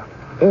 Where?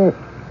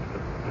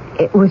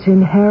 It was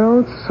in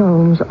Harold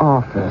Soames'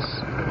 office.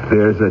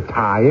 There's a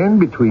tie-in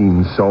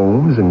between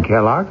Soames and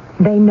Kellogg?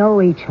 They know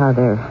each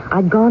other.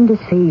 I'd gone to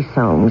see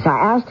Soames. I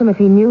asked him if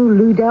he knew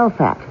Lou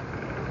Delfat.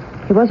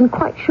 He wasn't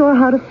quite sure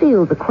how to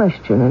field the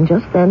question, and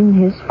just then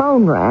his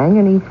phone rang,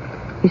 and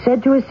he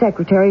said to his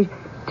secretary,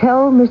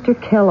 "Tell Mr.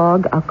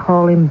 Kellogg I'll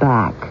call him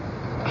back."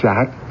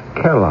 Jack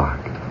Kellogg.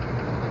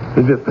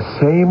 Is it the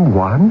same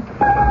one?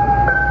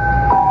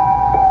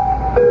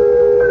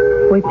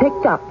 We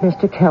picked up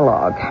Mr.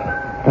 Kellogg,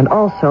 and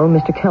also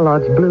Mr.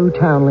 Kellogg's blue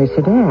Townley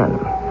sedan.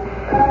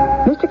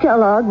 Mr.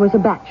 Kellogg was a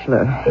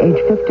bachelor,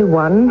 age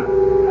 51,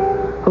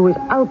 who was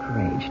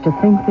outraged to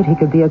think that he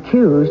could be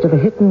accused of a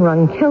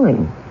hit-and-run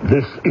killing.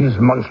 This is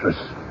monstrous.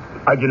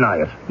 I deny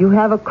it. You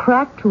have a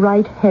cracked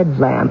right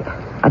headlamp,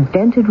 a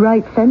dented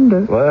right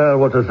fender. Well,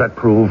 what does that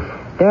prove?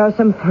 There are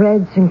some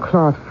threads and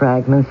cloth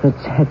fragments that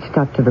had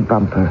stuck to the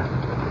bumper.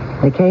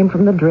 They came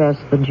from the dress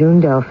that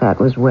June Delfat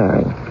was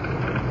wearing.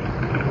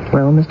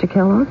 Well, Mr.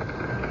 Kellogg?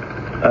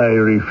 I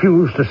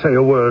refuse to say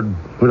a word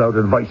without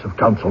advice of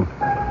counsel.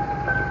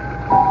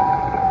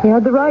 He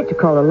had the right to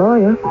call a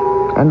lawyer,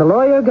 and the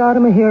lawyer got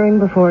him a hearing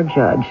before a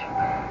judge,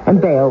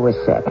 and bail was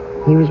set.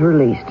 He was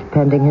released,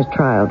 pending his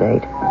trial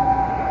date.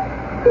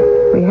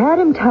 We had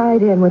him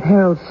tied in with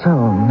Harold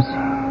Soames,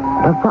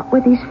 but what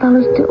were these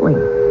fellows doing?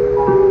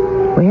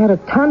 We had a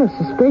ton of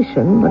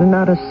suspicion, but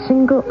not a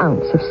single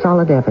ounce of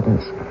solid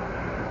evidence.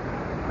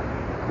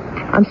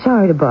 I'm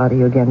sorry to bother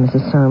you again,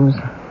 Mrs. Soames.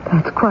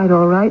 That's quite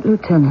all right,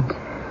 Lieutenant.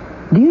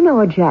 Do you know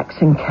a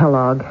Jackson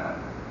Kellogg?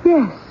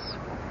 Yes,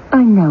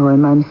 I know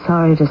him, I'm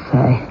sorry to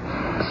say.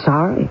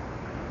 Sorry?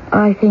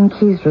 I think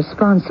he's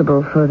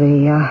responsible for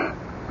the,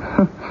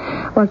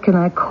 what can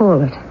I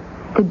call it?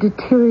 The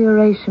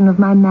deterioration of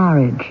my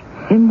marriage.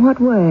 In what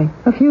way?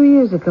 A few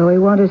years ago, he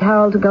wanted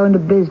Harold to go into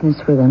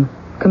business with him.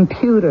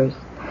 Computers.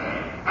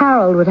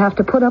 Harold would have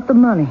to put up the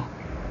money.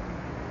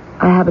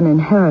 I have an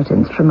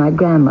inheritance from my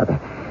grandmother.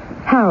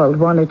 Harold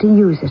wanted to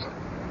use it.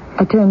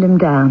 I turned him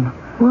down.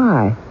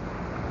 Why?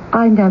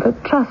 I never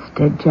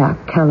trusted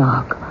Jack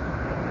Kellogg.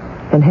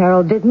 And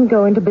Harold didn't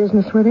go into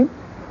business with him?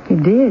 He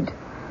did.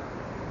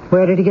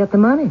 Where did he get the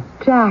money?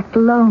 Jack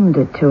loaned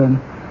it to him.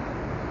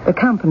 The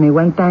company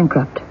went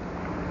bankrupt.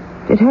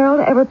 Did Harold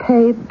ever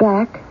pay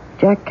back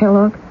Jack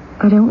Kellogg?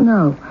 I don't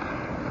know.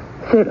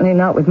 Certainly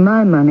not with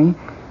my money.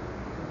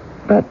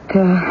 But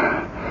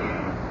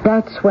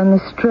that's when the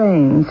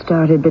strain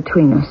started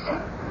between us.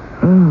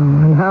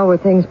 And how were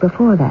things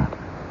before that?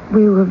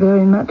 We were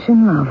very much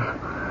in love.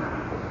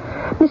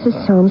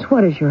 Mrs. Soames,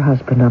 what is your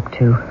husband up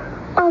to?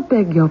 I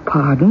beg your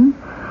pardon.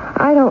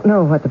 I don't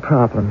know what the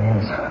problem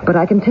is, but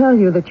I can tell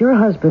you that your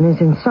husband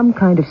is in some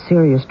kind of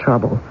serious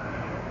trouble.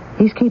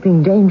 He's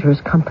keeping dangerous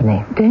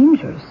company.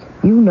 Dangerous?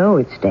 You know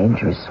it's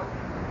dangerous.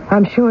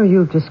 I'm sure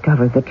you've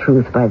discovered the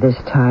truth by this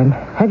time.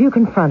 Have you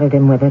confronted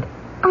him with it?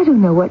 I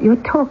don't know what you're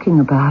talking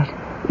about.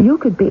 You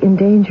could be in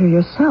danger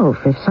yourself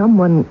if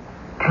someone,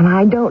 and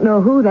I don't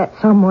know who that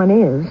someone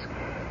is,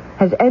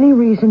 has any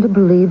reason to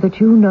believe that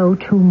you know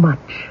too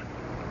much.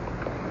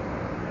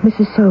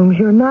 Mrs. Soames,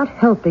 you're not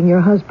helping your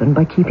husband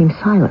by keeping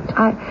silent.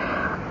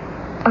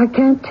 I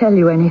can't tell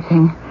you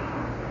anything.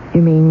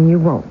 You mean you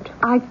won't?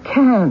 I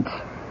can't.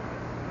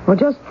 Well,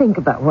 just think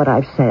about what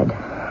I've said.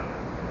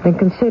 And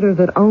consider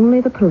that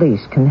only the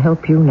police can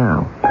help you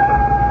now.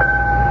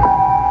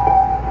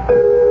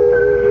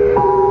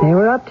 They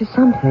were up to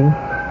something.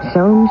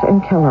 Soames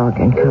and Kellogg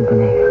and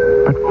Company.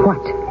 But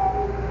what?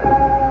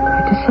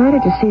 I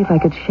decided to see if I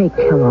could shake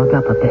Kellogg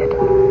up a bit.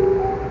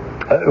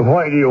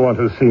 Why do you want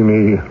to see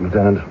me,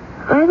 Lieutenant?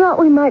 I thought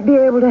we might be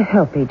able to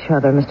help each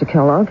other, Mr.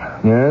 Kellogg.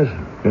 Yes?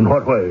 In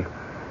what way?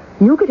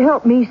 You could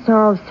help me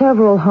solve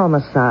several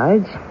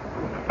homicides,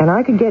 and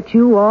I could get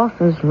you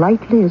off as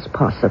lightly as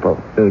possible.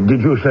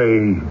 Did you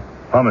say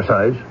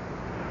homicides?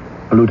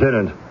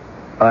 Lieutenant,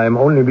 I'm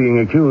only being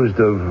accused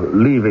of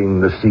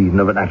leaving the scene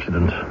of an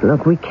accident.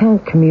 Look, we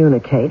can't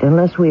communicate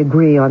unless we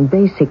agree on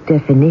basic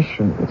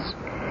definitions.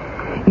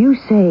 You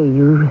say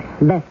you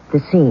left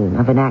the scene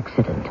of an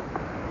accident.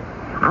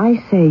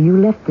 I say you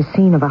left the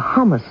scene of a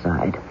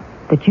homicide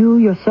that you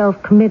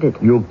yourself committed.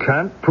 You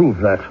can't prove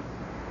that.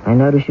 I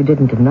notice you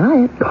didn't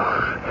deny it.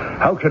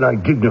 How can I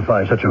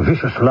dignify such a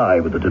vicious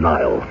lie with a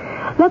denial?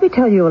 Let me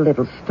tell you a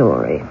little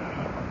story.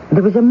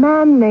 There was a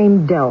man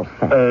named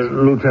Delphat.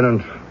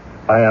 Lieutenant,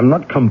 I am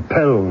not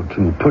compelled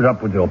to put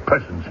up with your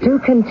presence here. To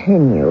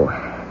continue,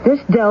 this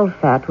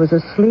Delphat was a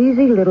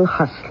sleazy little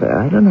hustler.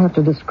 I don't have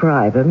to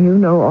describe him. You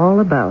know all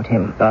about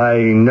him. I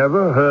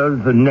never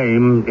heard the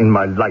name in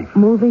my life.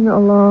 Moving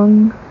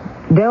along,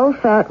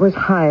 Delphat was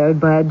hired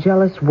by a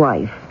jealous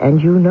wife,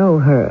 and you know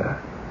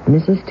her,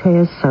 Mrs.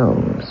 Thea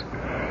Soames,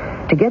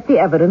 to get the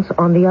evidence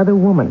on the other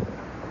woman.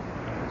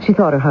 She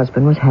thought her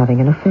husband was having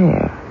an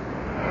affair.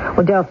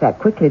 Well, Delphat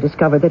quickly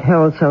discovered that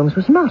Harold Soames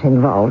was not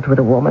involved with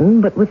a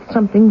woman, but with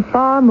something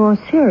far more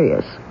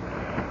serious.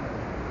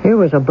 Here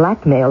was a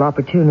blackmail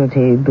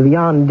opportunity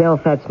beyond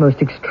Delphat's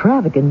most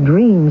extravagant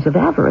dreams of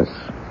avarice.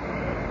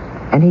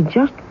 And he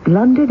just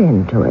blundered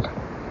into it.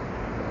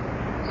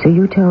 So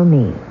you tell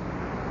me,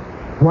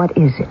 what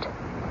is it?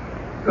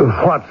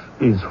 What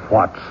is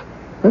what?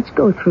 Let's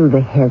go through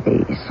the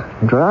heavies.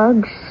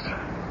 Drugs,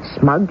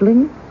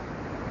 smuggling,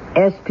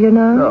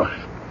 espionage.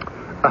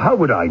 Oh, how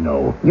would I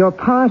know? You're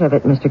part of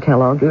it, Mr.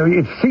 Kellogg.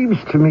 It seems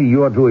to me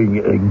you're doing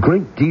a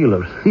great deal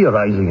of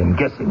theorizing and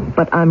guessing.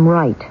 But I'm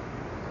right.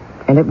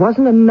 And it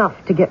wasn't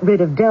enough to get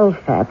rid of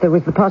Delphat. There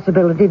was the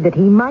possibility that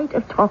he might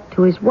have talked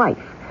to his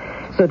wife.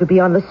 So to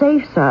be on the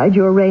safe side,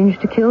 you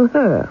arranged to kill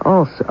her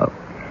also.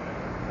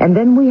 And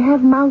then we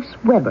have Mouse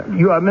Weber.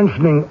 You are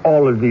mentioning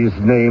all of these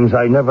names.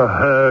 I never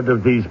heard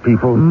of these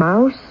people.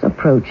 Mouse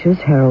approaches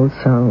Harold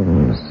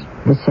Soames.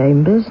 The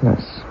same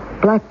business.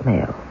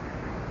 Blackmail.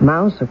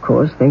 Mouse, of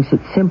course, thinks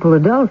it's simple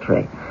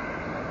adultery.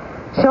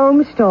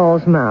 Soames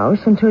stalls Mouse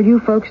until you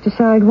folks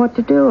decide what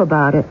to do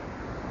about it.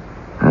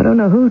 I don't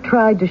know who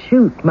tried to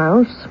shoot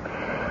Mouse.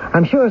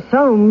 I'm sure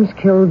Soames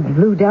killed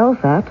Lou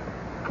Delphat,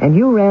 and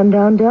you ran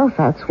down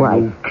Delphat's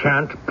wife. You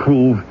can't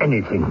prove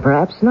anything.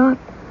 Perhaps not.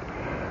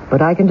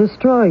 But I can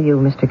destroy you,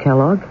 Mr.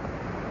 Kellogg.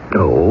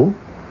 No?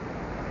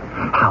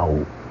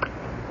 How?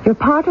 You're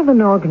part of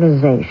an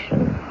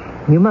organization.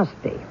 You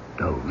must be.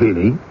 Oh,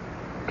 really?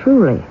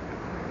 Truly.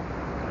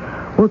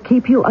 We'll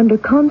keep you under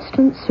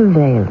constant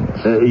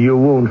surveillance. You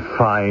won't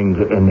find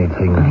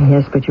anything.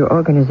 Yes, but your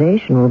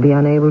organization will be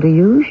unable to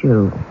use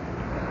you.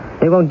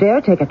 They won't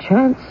dare take a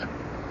chance,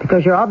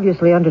 because you're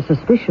obviously under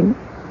suspicion.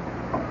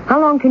 How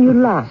long can you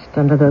last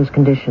under those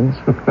conditions?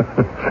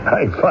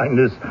 I find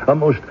this a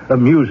most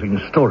amusing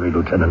story,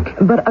 Lieutenant.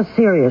 But a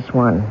serious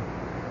one.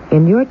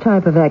 In your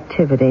type of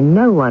activity,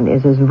 no one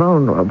is as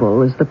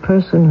vulnerable as the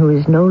person who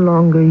is no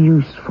longer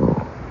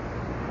useful.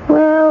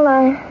 Well,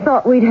 I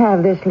thought we'd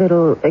have this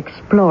little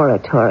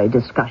exploratory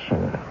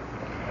discussion.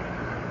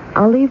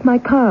 I'll leave my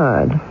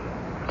card,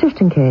 just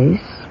in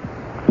case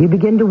you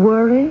begin to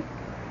worry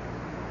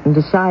and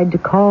decide to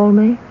call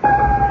me.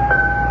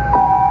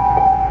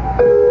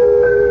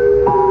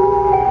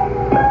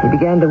 He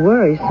began to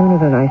worry sooner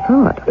than I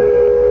thought.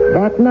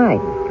 That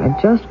night,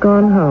 I'd just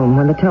gone home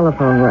when the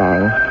telephone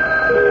rang.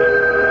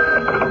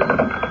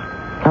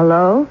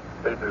 Hello?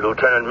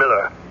 Lieutenant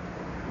Miller.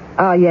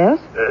 Yes?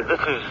 This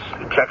is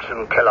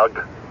Jackson Kellogg.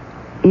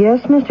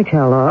 Yes, Mr.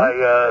 Kellogg.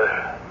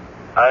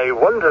 I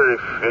wonder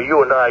if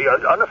you and I,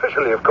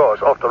 unofficially, of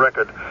course, off the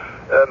record,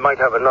 might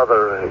have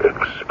another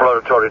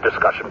exploratory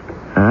discussion.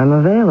 I'm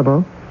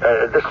available.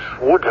 This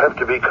would have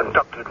to be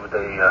conducted with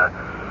a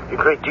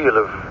great deal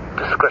of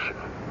discretion.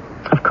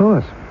 Of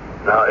course.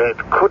 Now, it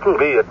couldn't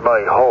be at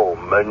my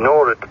home,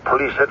 nor at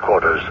police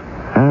headquarters.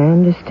 I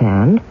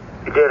understand.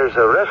 There is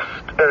a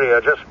rest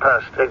area just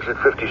past exit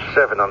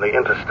 57 on the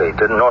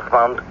interstate in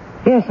northbound.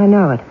 Yes, I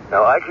know it.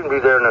 Now, I can be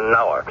there in an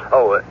hour.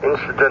 Oh,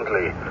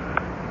 incidentally,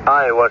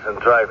 I wasn't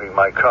driving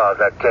my car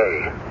that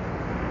day.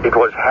 It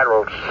was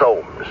Harold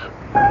Soames.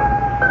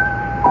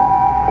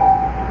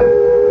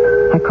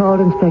 I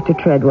called Inspector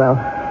Treadwell.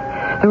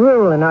 The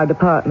rule in our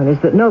department is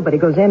that nobody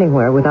goes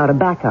anywhere without a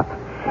backup.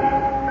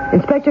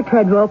 Inspector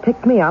Treadwell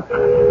picked me up,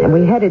 and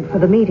we headed for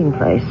the meeting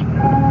place.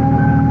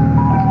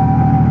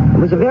 It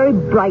was a very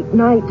bright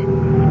night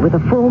with a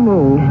full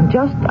moon.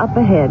 Just up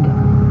ahead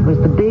was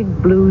the big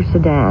blue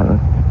sedan.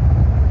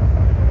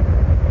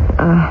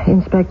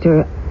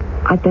 Inspector,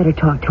 I'd better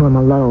talk to him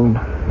alone.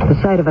 The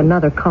sight of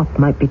another cop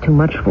might be too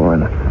much for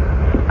him.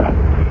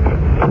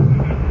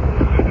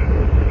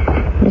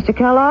 Mr.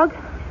 Kellogg?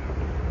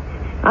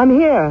 I'm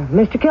here,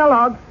 Mr.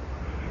 Kellogg.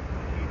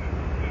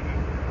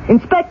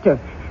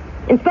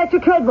 Inspector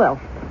Treadwell.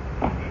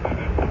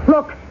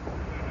 Look.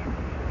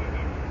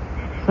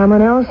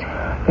 Someone else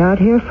got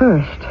here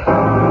first.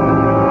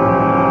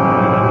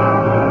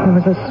 There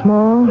was a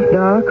small,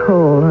 dark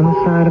hole on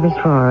the side of his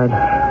forehead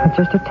with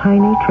just a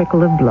tiny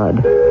trickle of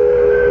blood.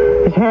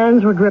 His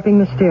hands were gripping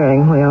the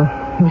steering wheel.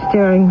 He was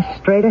staring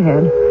straight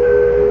ahead.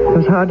 It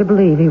was hard to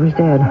believe he was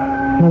dead.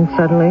 And then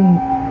suddenly,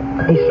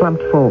 he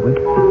slumped forward.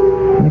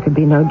 And there could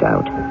be no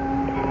doubt.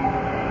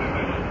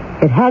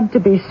 It had to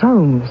be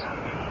Soames.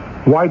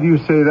 Why do you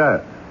say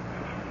that?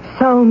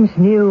 Soames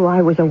knew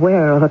I was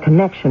aware of a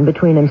connection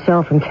between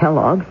himself and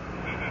Kellogg.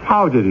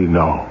 How did he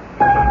know?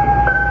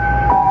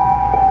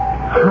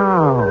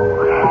 How?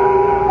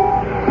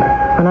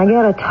 When I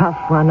get a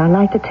tough one, I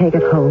like to take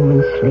it home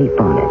and sleep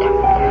on it.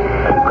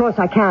 Of course,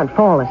 I can't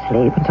fall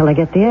asleep until I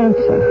get the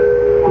answer.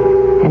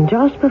 And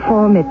just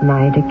before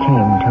midnight, it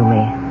came to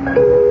me.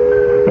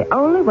 The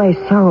only way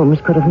Soames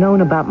could have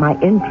known about my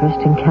interest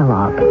in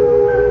Kellogg.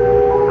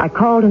 I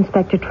called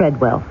Inspector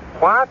Treadwell.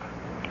 What?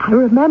 I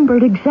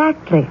remembered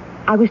exactly.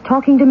 I was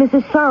talking to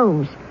Mrs.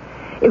 Soames.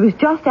 It was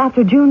just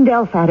after June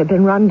Delphat had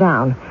been run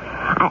down.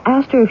 I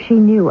asked her if she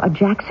knew a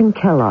Jackson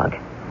Kellogg.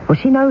 Well,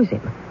 she knows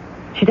him.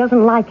 She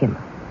doesn't like him.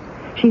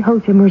 She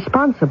holds him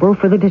responsible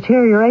for the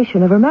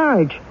deterioration of her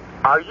marriage.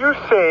 Are you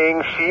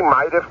saying she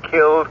might have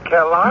killed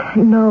Kellogg?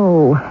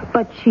 No,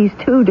 but she's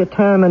too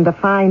determined to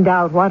find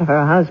out what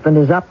her husband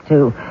is up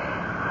to.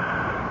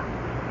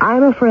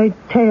 I'm afraid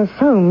Thea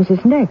Soames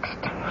is next.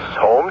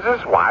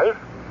 Soames' wife?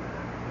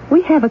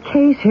 We have a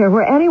case here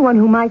where anyone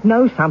who might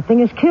know something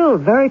is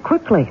killed very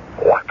quickly.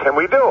 What can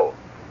we do?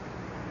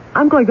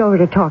 I'm going over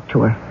to talk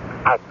to her.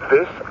 At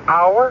this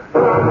hour?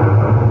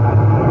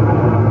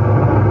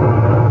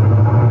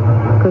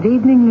 Good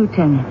evening,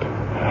 Lieutenant.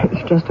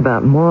 It's just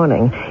about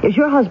morning. Is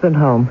your husband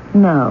home?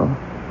 No.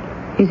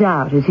 He's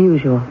out, as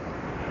usual.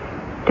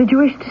 Did you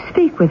wish to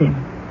speak with him?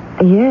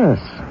 Yes.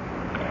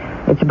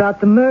 It's about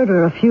the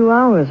murder a few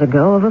hours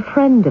ago of a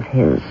friend of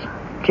his,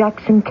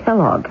 Jackson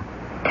Kellogg.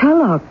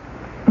 Kellogg?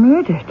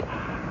 Murdered?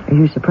 Are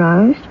you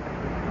surprised?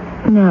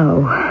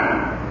 No.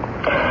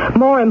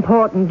 More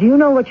important, do you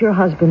know what your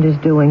husband is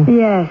doing?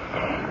 Yes.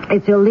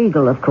 It's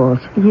illegal, of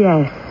course.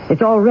 Yes.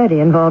 It's already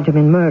involved him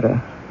in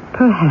murder.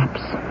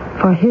 Perhaps.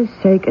 For his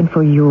sake and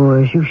for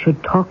yours, you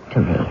should talk to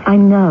me. I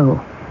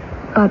know.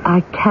 But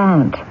I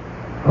can't.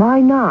 Why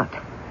not?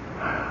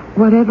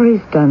 Whatever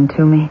he's done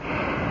to me,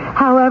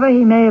 however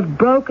he may have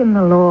broken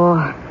the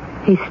law,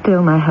 he's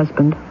still my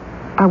husband.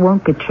 I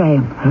won't betray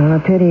him. A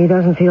pity he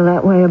doesn't feel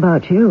that way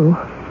about you.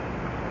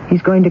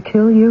 He's going to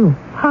kill you.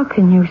 How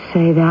can you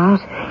say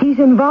that? He's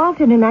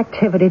involved in an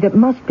activity that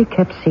must be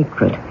kept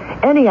secret.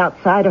 Any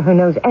outsider who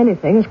knows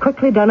anything is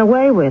quickly done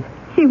away with.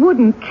 He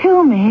wouldn't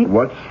kill me.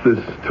 What's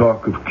this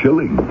talk of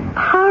killing?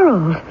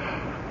 Harold,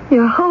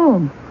 you're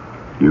home.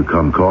 You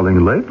come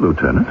calling late,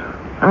 Lieutenant.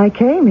 I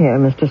came here,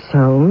 Mr.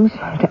 Soames,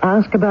 to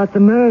ask about the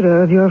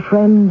murder of your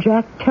friend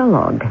Jack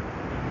Kellogg.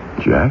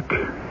 Jack?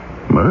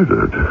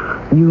 Murdered?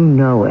 You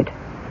know it.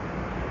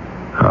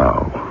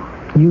 How?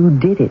 You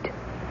did it.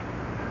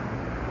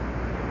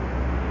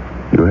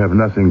 You have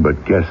nothing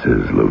but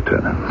guesses,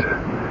 Lieutenant.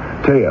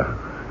 Thea,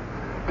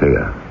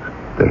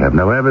 they have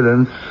no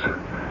evidence.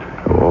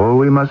 All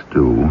we must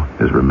do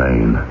is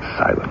remain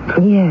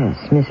silent. Yes,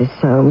 Mrs.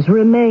 Soames,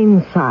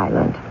 remain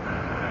silent.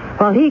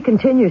 While he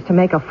continues to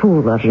make a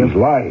fool of you. She's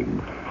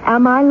lying.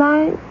 Am I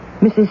lying?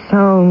 Mrs.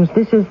 Soames,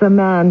 this is the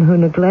man who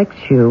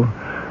neglects you,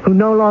 who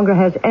no longer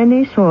has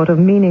any sort of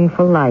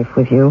meaningful life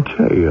with you.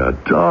 Taya,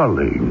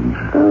 darling.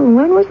 Oh,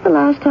 when was the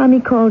last time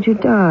he called you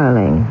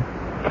darling?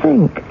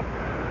 Think.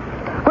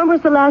 When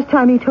was the last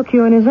time he took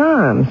you in his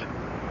arms?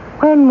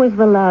 When was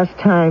the last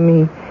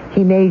time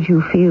he made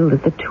you feel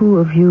that the two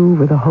of you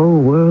were the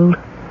whole world?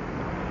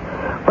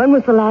 When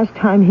was the last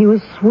time he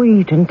was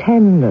sweet and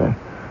tender?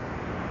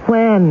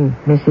 When,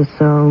 Mrs.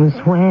 Soames,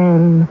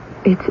 when?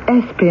 It's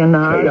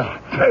espionage.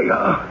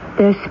 Taya.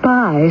 They're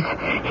spies.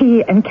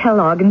 He and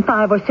Kellogg and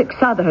 5 or 6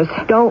 others.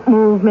 Don't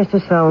move, Mr.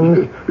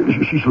 Soames.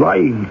 She's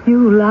lying.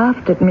 You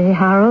laughed at me,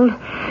 Harold.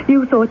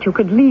 You thought you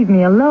could leave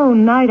me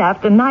alone night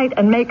after night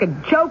and make a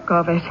joke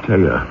of it.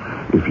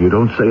 Taya, if you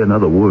don't say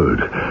another word,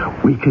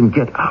 we can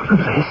get out of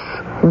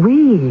this.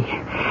 We?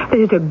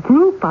 There's a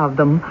group of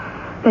them.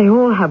 They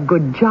all have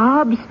good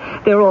jobs.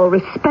 They're all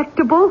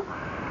respectable.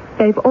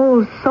 They've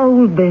all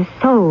sold their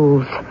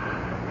souls.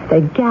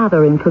 They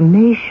gather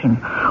information,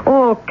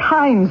 all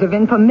kinds of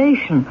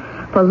information.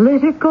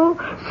 Political,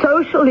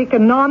 social,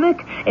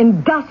 economic,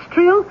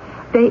 industrial.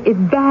 They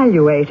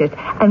evaluate it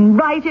and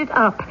write it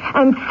up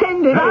and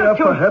send it out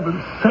to... For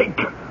heaven's sake.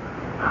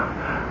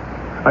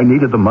 I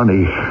needed the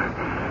money.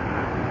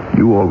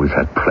 You always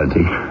had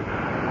plenty.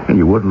 And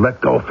you wouldn't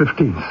let go of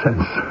 15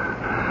 cents.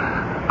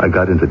 I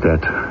got into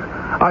debt.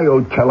 I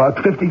owed Kellogg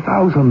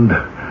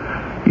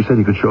 $50,000. He said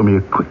he could show me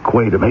a quick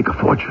way to make a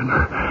fortune.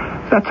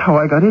 That's how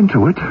I got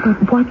into it.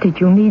 But what did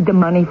you need the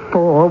money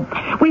for?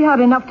 We had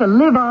enough to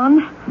live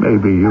on.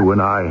 Maybe you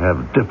and I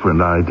have different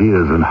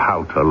ideas on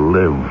how to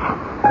live.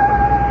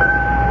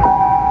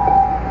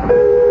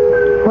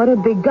 What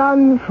had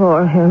begun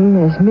for him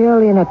as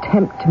merely an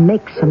attempt to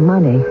make some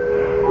money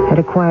had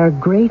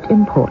acquired great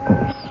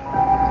importance.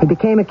 He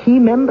became a key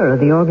member of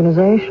the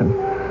organization.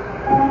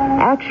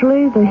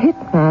 Actually, the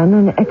hitman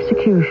and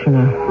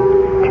executioner.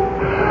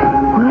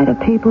 Why do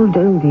people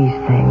do these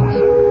things?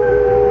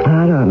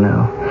 I don't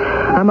know.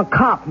 I'm a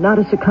cop, not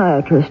a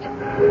psychiatrist.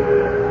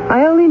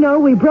 I only know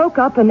we broke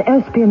up an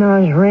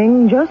espionage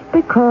ring just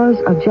because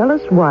a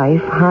jealous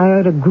wife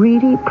hired a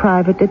greedy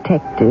private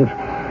detective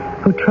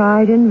who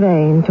tried in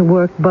vain to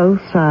work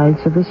both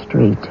sides of the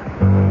street.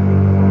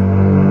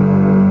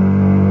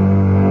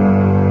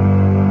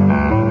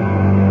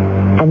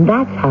 And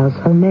that's how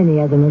so many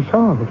of them are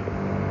solved.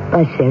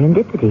 By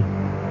serendipity.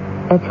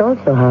 That's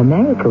also how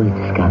America was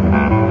discovered.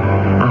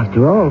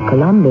 After all,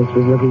 Columbus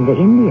was looking for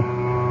India.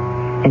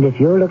 And if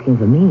you're looking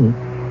for me,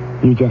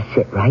 you just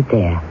sit right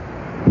there.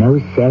 No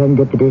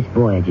serendipitous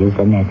voyages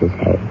are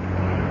necessary.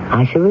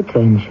 I shall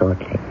return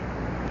shortly.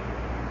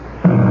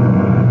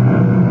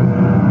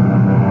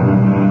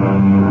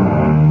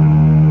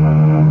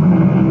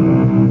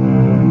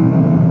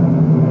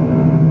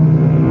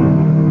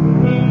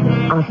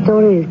 Our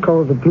story is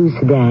called The Blue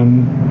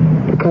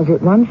Sedan because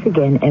it once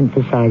again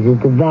emphasizes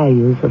the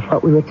values of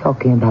what we were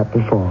talking about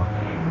before.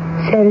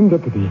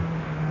 Serendipity.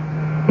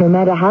 No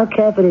matter how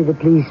carefully the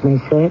police may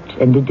search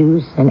and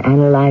deduce and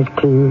analyze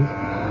clues,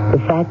 the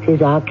fact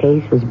is our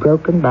case was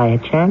broken by a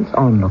chance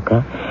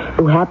onlooker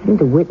who happened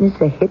to witness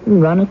a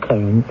hit-and-run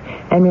occurrence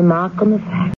and remark on the fact